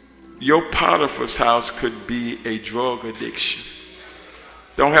your Potiphar's house could be a drug addiction.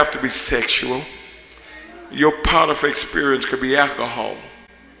 Don't have to be sexual. Your Potiphar experience could be alcohol.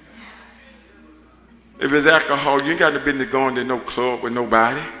 If it's alcohol, you ain't got to be going to no club with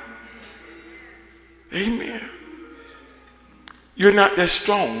nobody. Amen. You're not that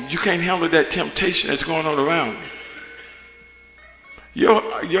strong. You can't handle that temptation that's going on around you.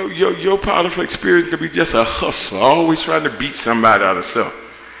 Your Potiphar experience could be just a hustler, always trying to beat somebody out of something.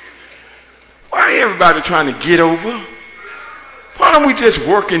 Why everybody trying to get over? Why don't we just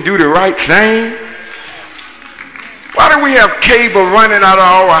work and do the right thing? Why do we have cable running out of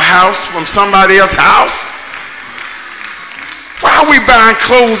our house from somebody else's house? Why are we buying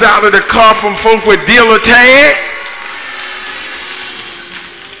clothes out of the car from folks with dealer tags?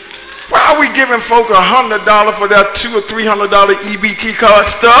 Why are we giving folk $100 for that $200 or $300 EBT card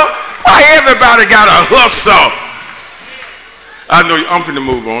stuff? Why everybody got a hustle? I know I'm finna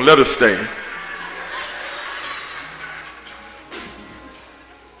move on. Let us stay.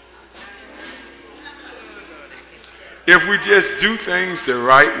 If we just do things the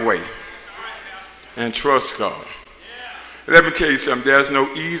right way and trust God. Let me tell you something. There's no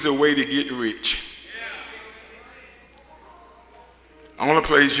easier way to get rich. The only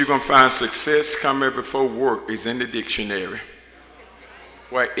place you're going to find success coming before work is in the dictionary,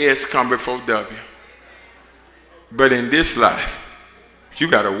 where S come before W. But in this life, you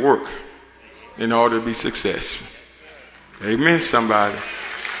got to work in order to be successful. Amen, somebody.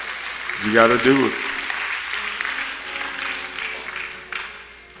 You got to do it.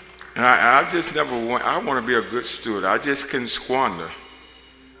 And I just never want, I want to be a good steward. I just couldn't squander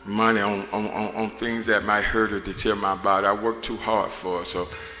money on things that might hurt or deter my body. I work too hard for it, so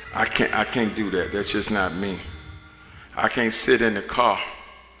I can't do that. That's just not me. I can't sit in the car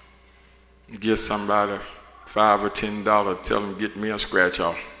and give somebody $5 or $10, tell them get me a scratch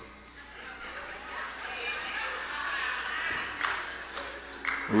off.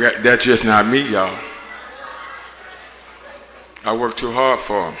 That's just not me, y'all. I work too hard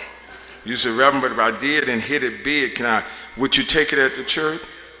for them. You say, Reverend, but if I did and hit it big, would you take it at the church?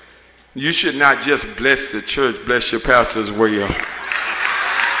 You should not just bless the church, bless your pastor as well.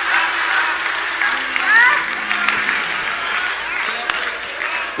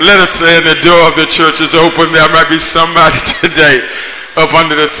 Let us say the door of the church is open. There might be somebody today up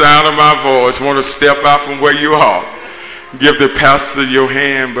under the sound of my voice want to step out from where you are. Give the pastor your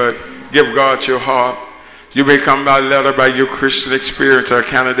hand, but give God your heart. You may come by letter by your Christian experience or a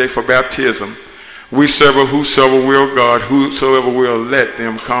candidate for baptism. We serve a whosoever will God, whosoever will let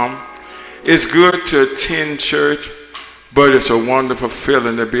them come. It's good to attend church, but it's a wonderful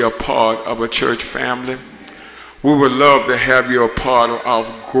feeling to be a part of a church family. We would love to have you a part of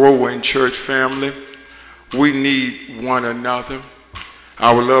our growing church family. We need one another.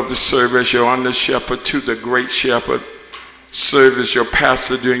 I would love to serve as your under shepherd to the great shepherd. Serve as your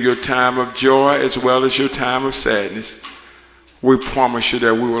pastor during your time of joy as well as your time of sadness. We promise you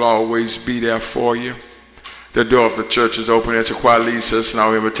that we will always be there for you. The door of the church is open as the choir leads us in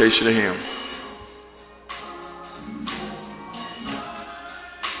our invitation to him.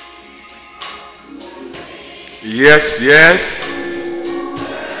 Yes, yes.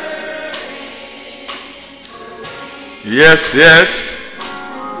 Yes, yes.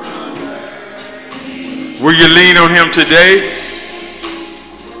 Will you lean on him today?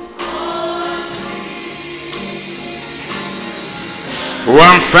 Oh,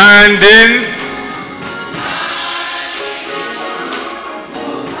 I'm finding.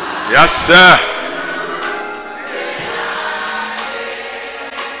 Yes, sir.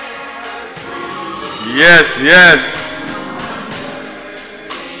 Yes, yes.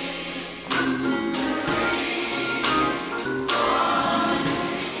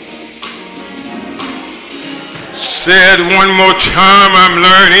 Said one more time, I'm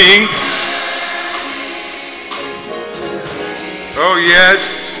learning. Oh,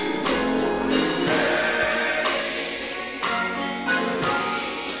 yes.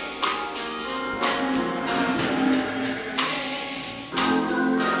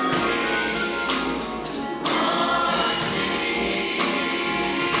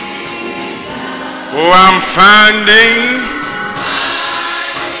 Oh, I'm finding.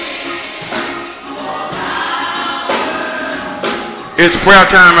 It's prayer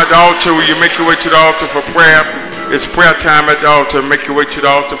time at the altar. Will you make your way to the altar for prayer? It's prayer time at the altar. Make your way to the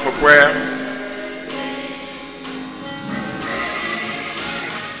altar for prayer.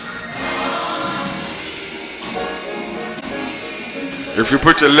 If you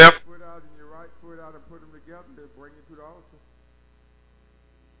put your left foot out and your right foot out and put them together, they'll bring you to the altar.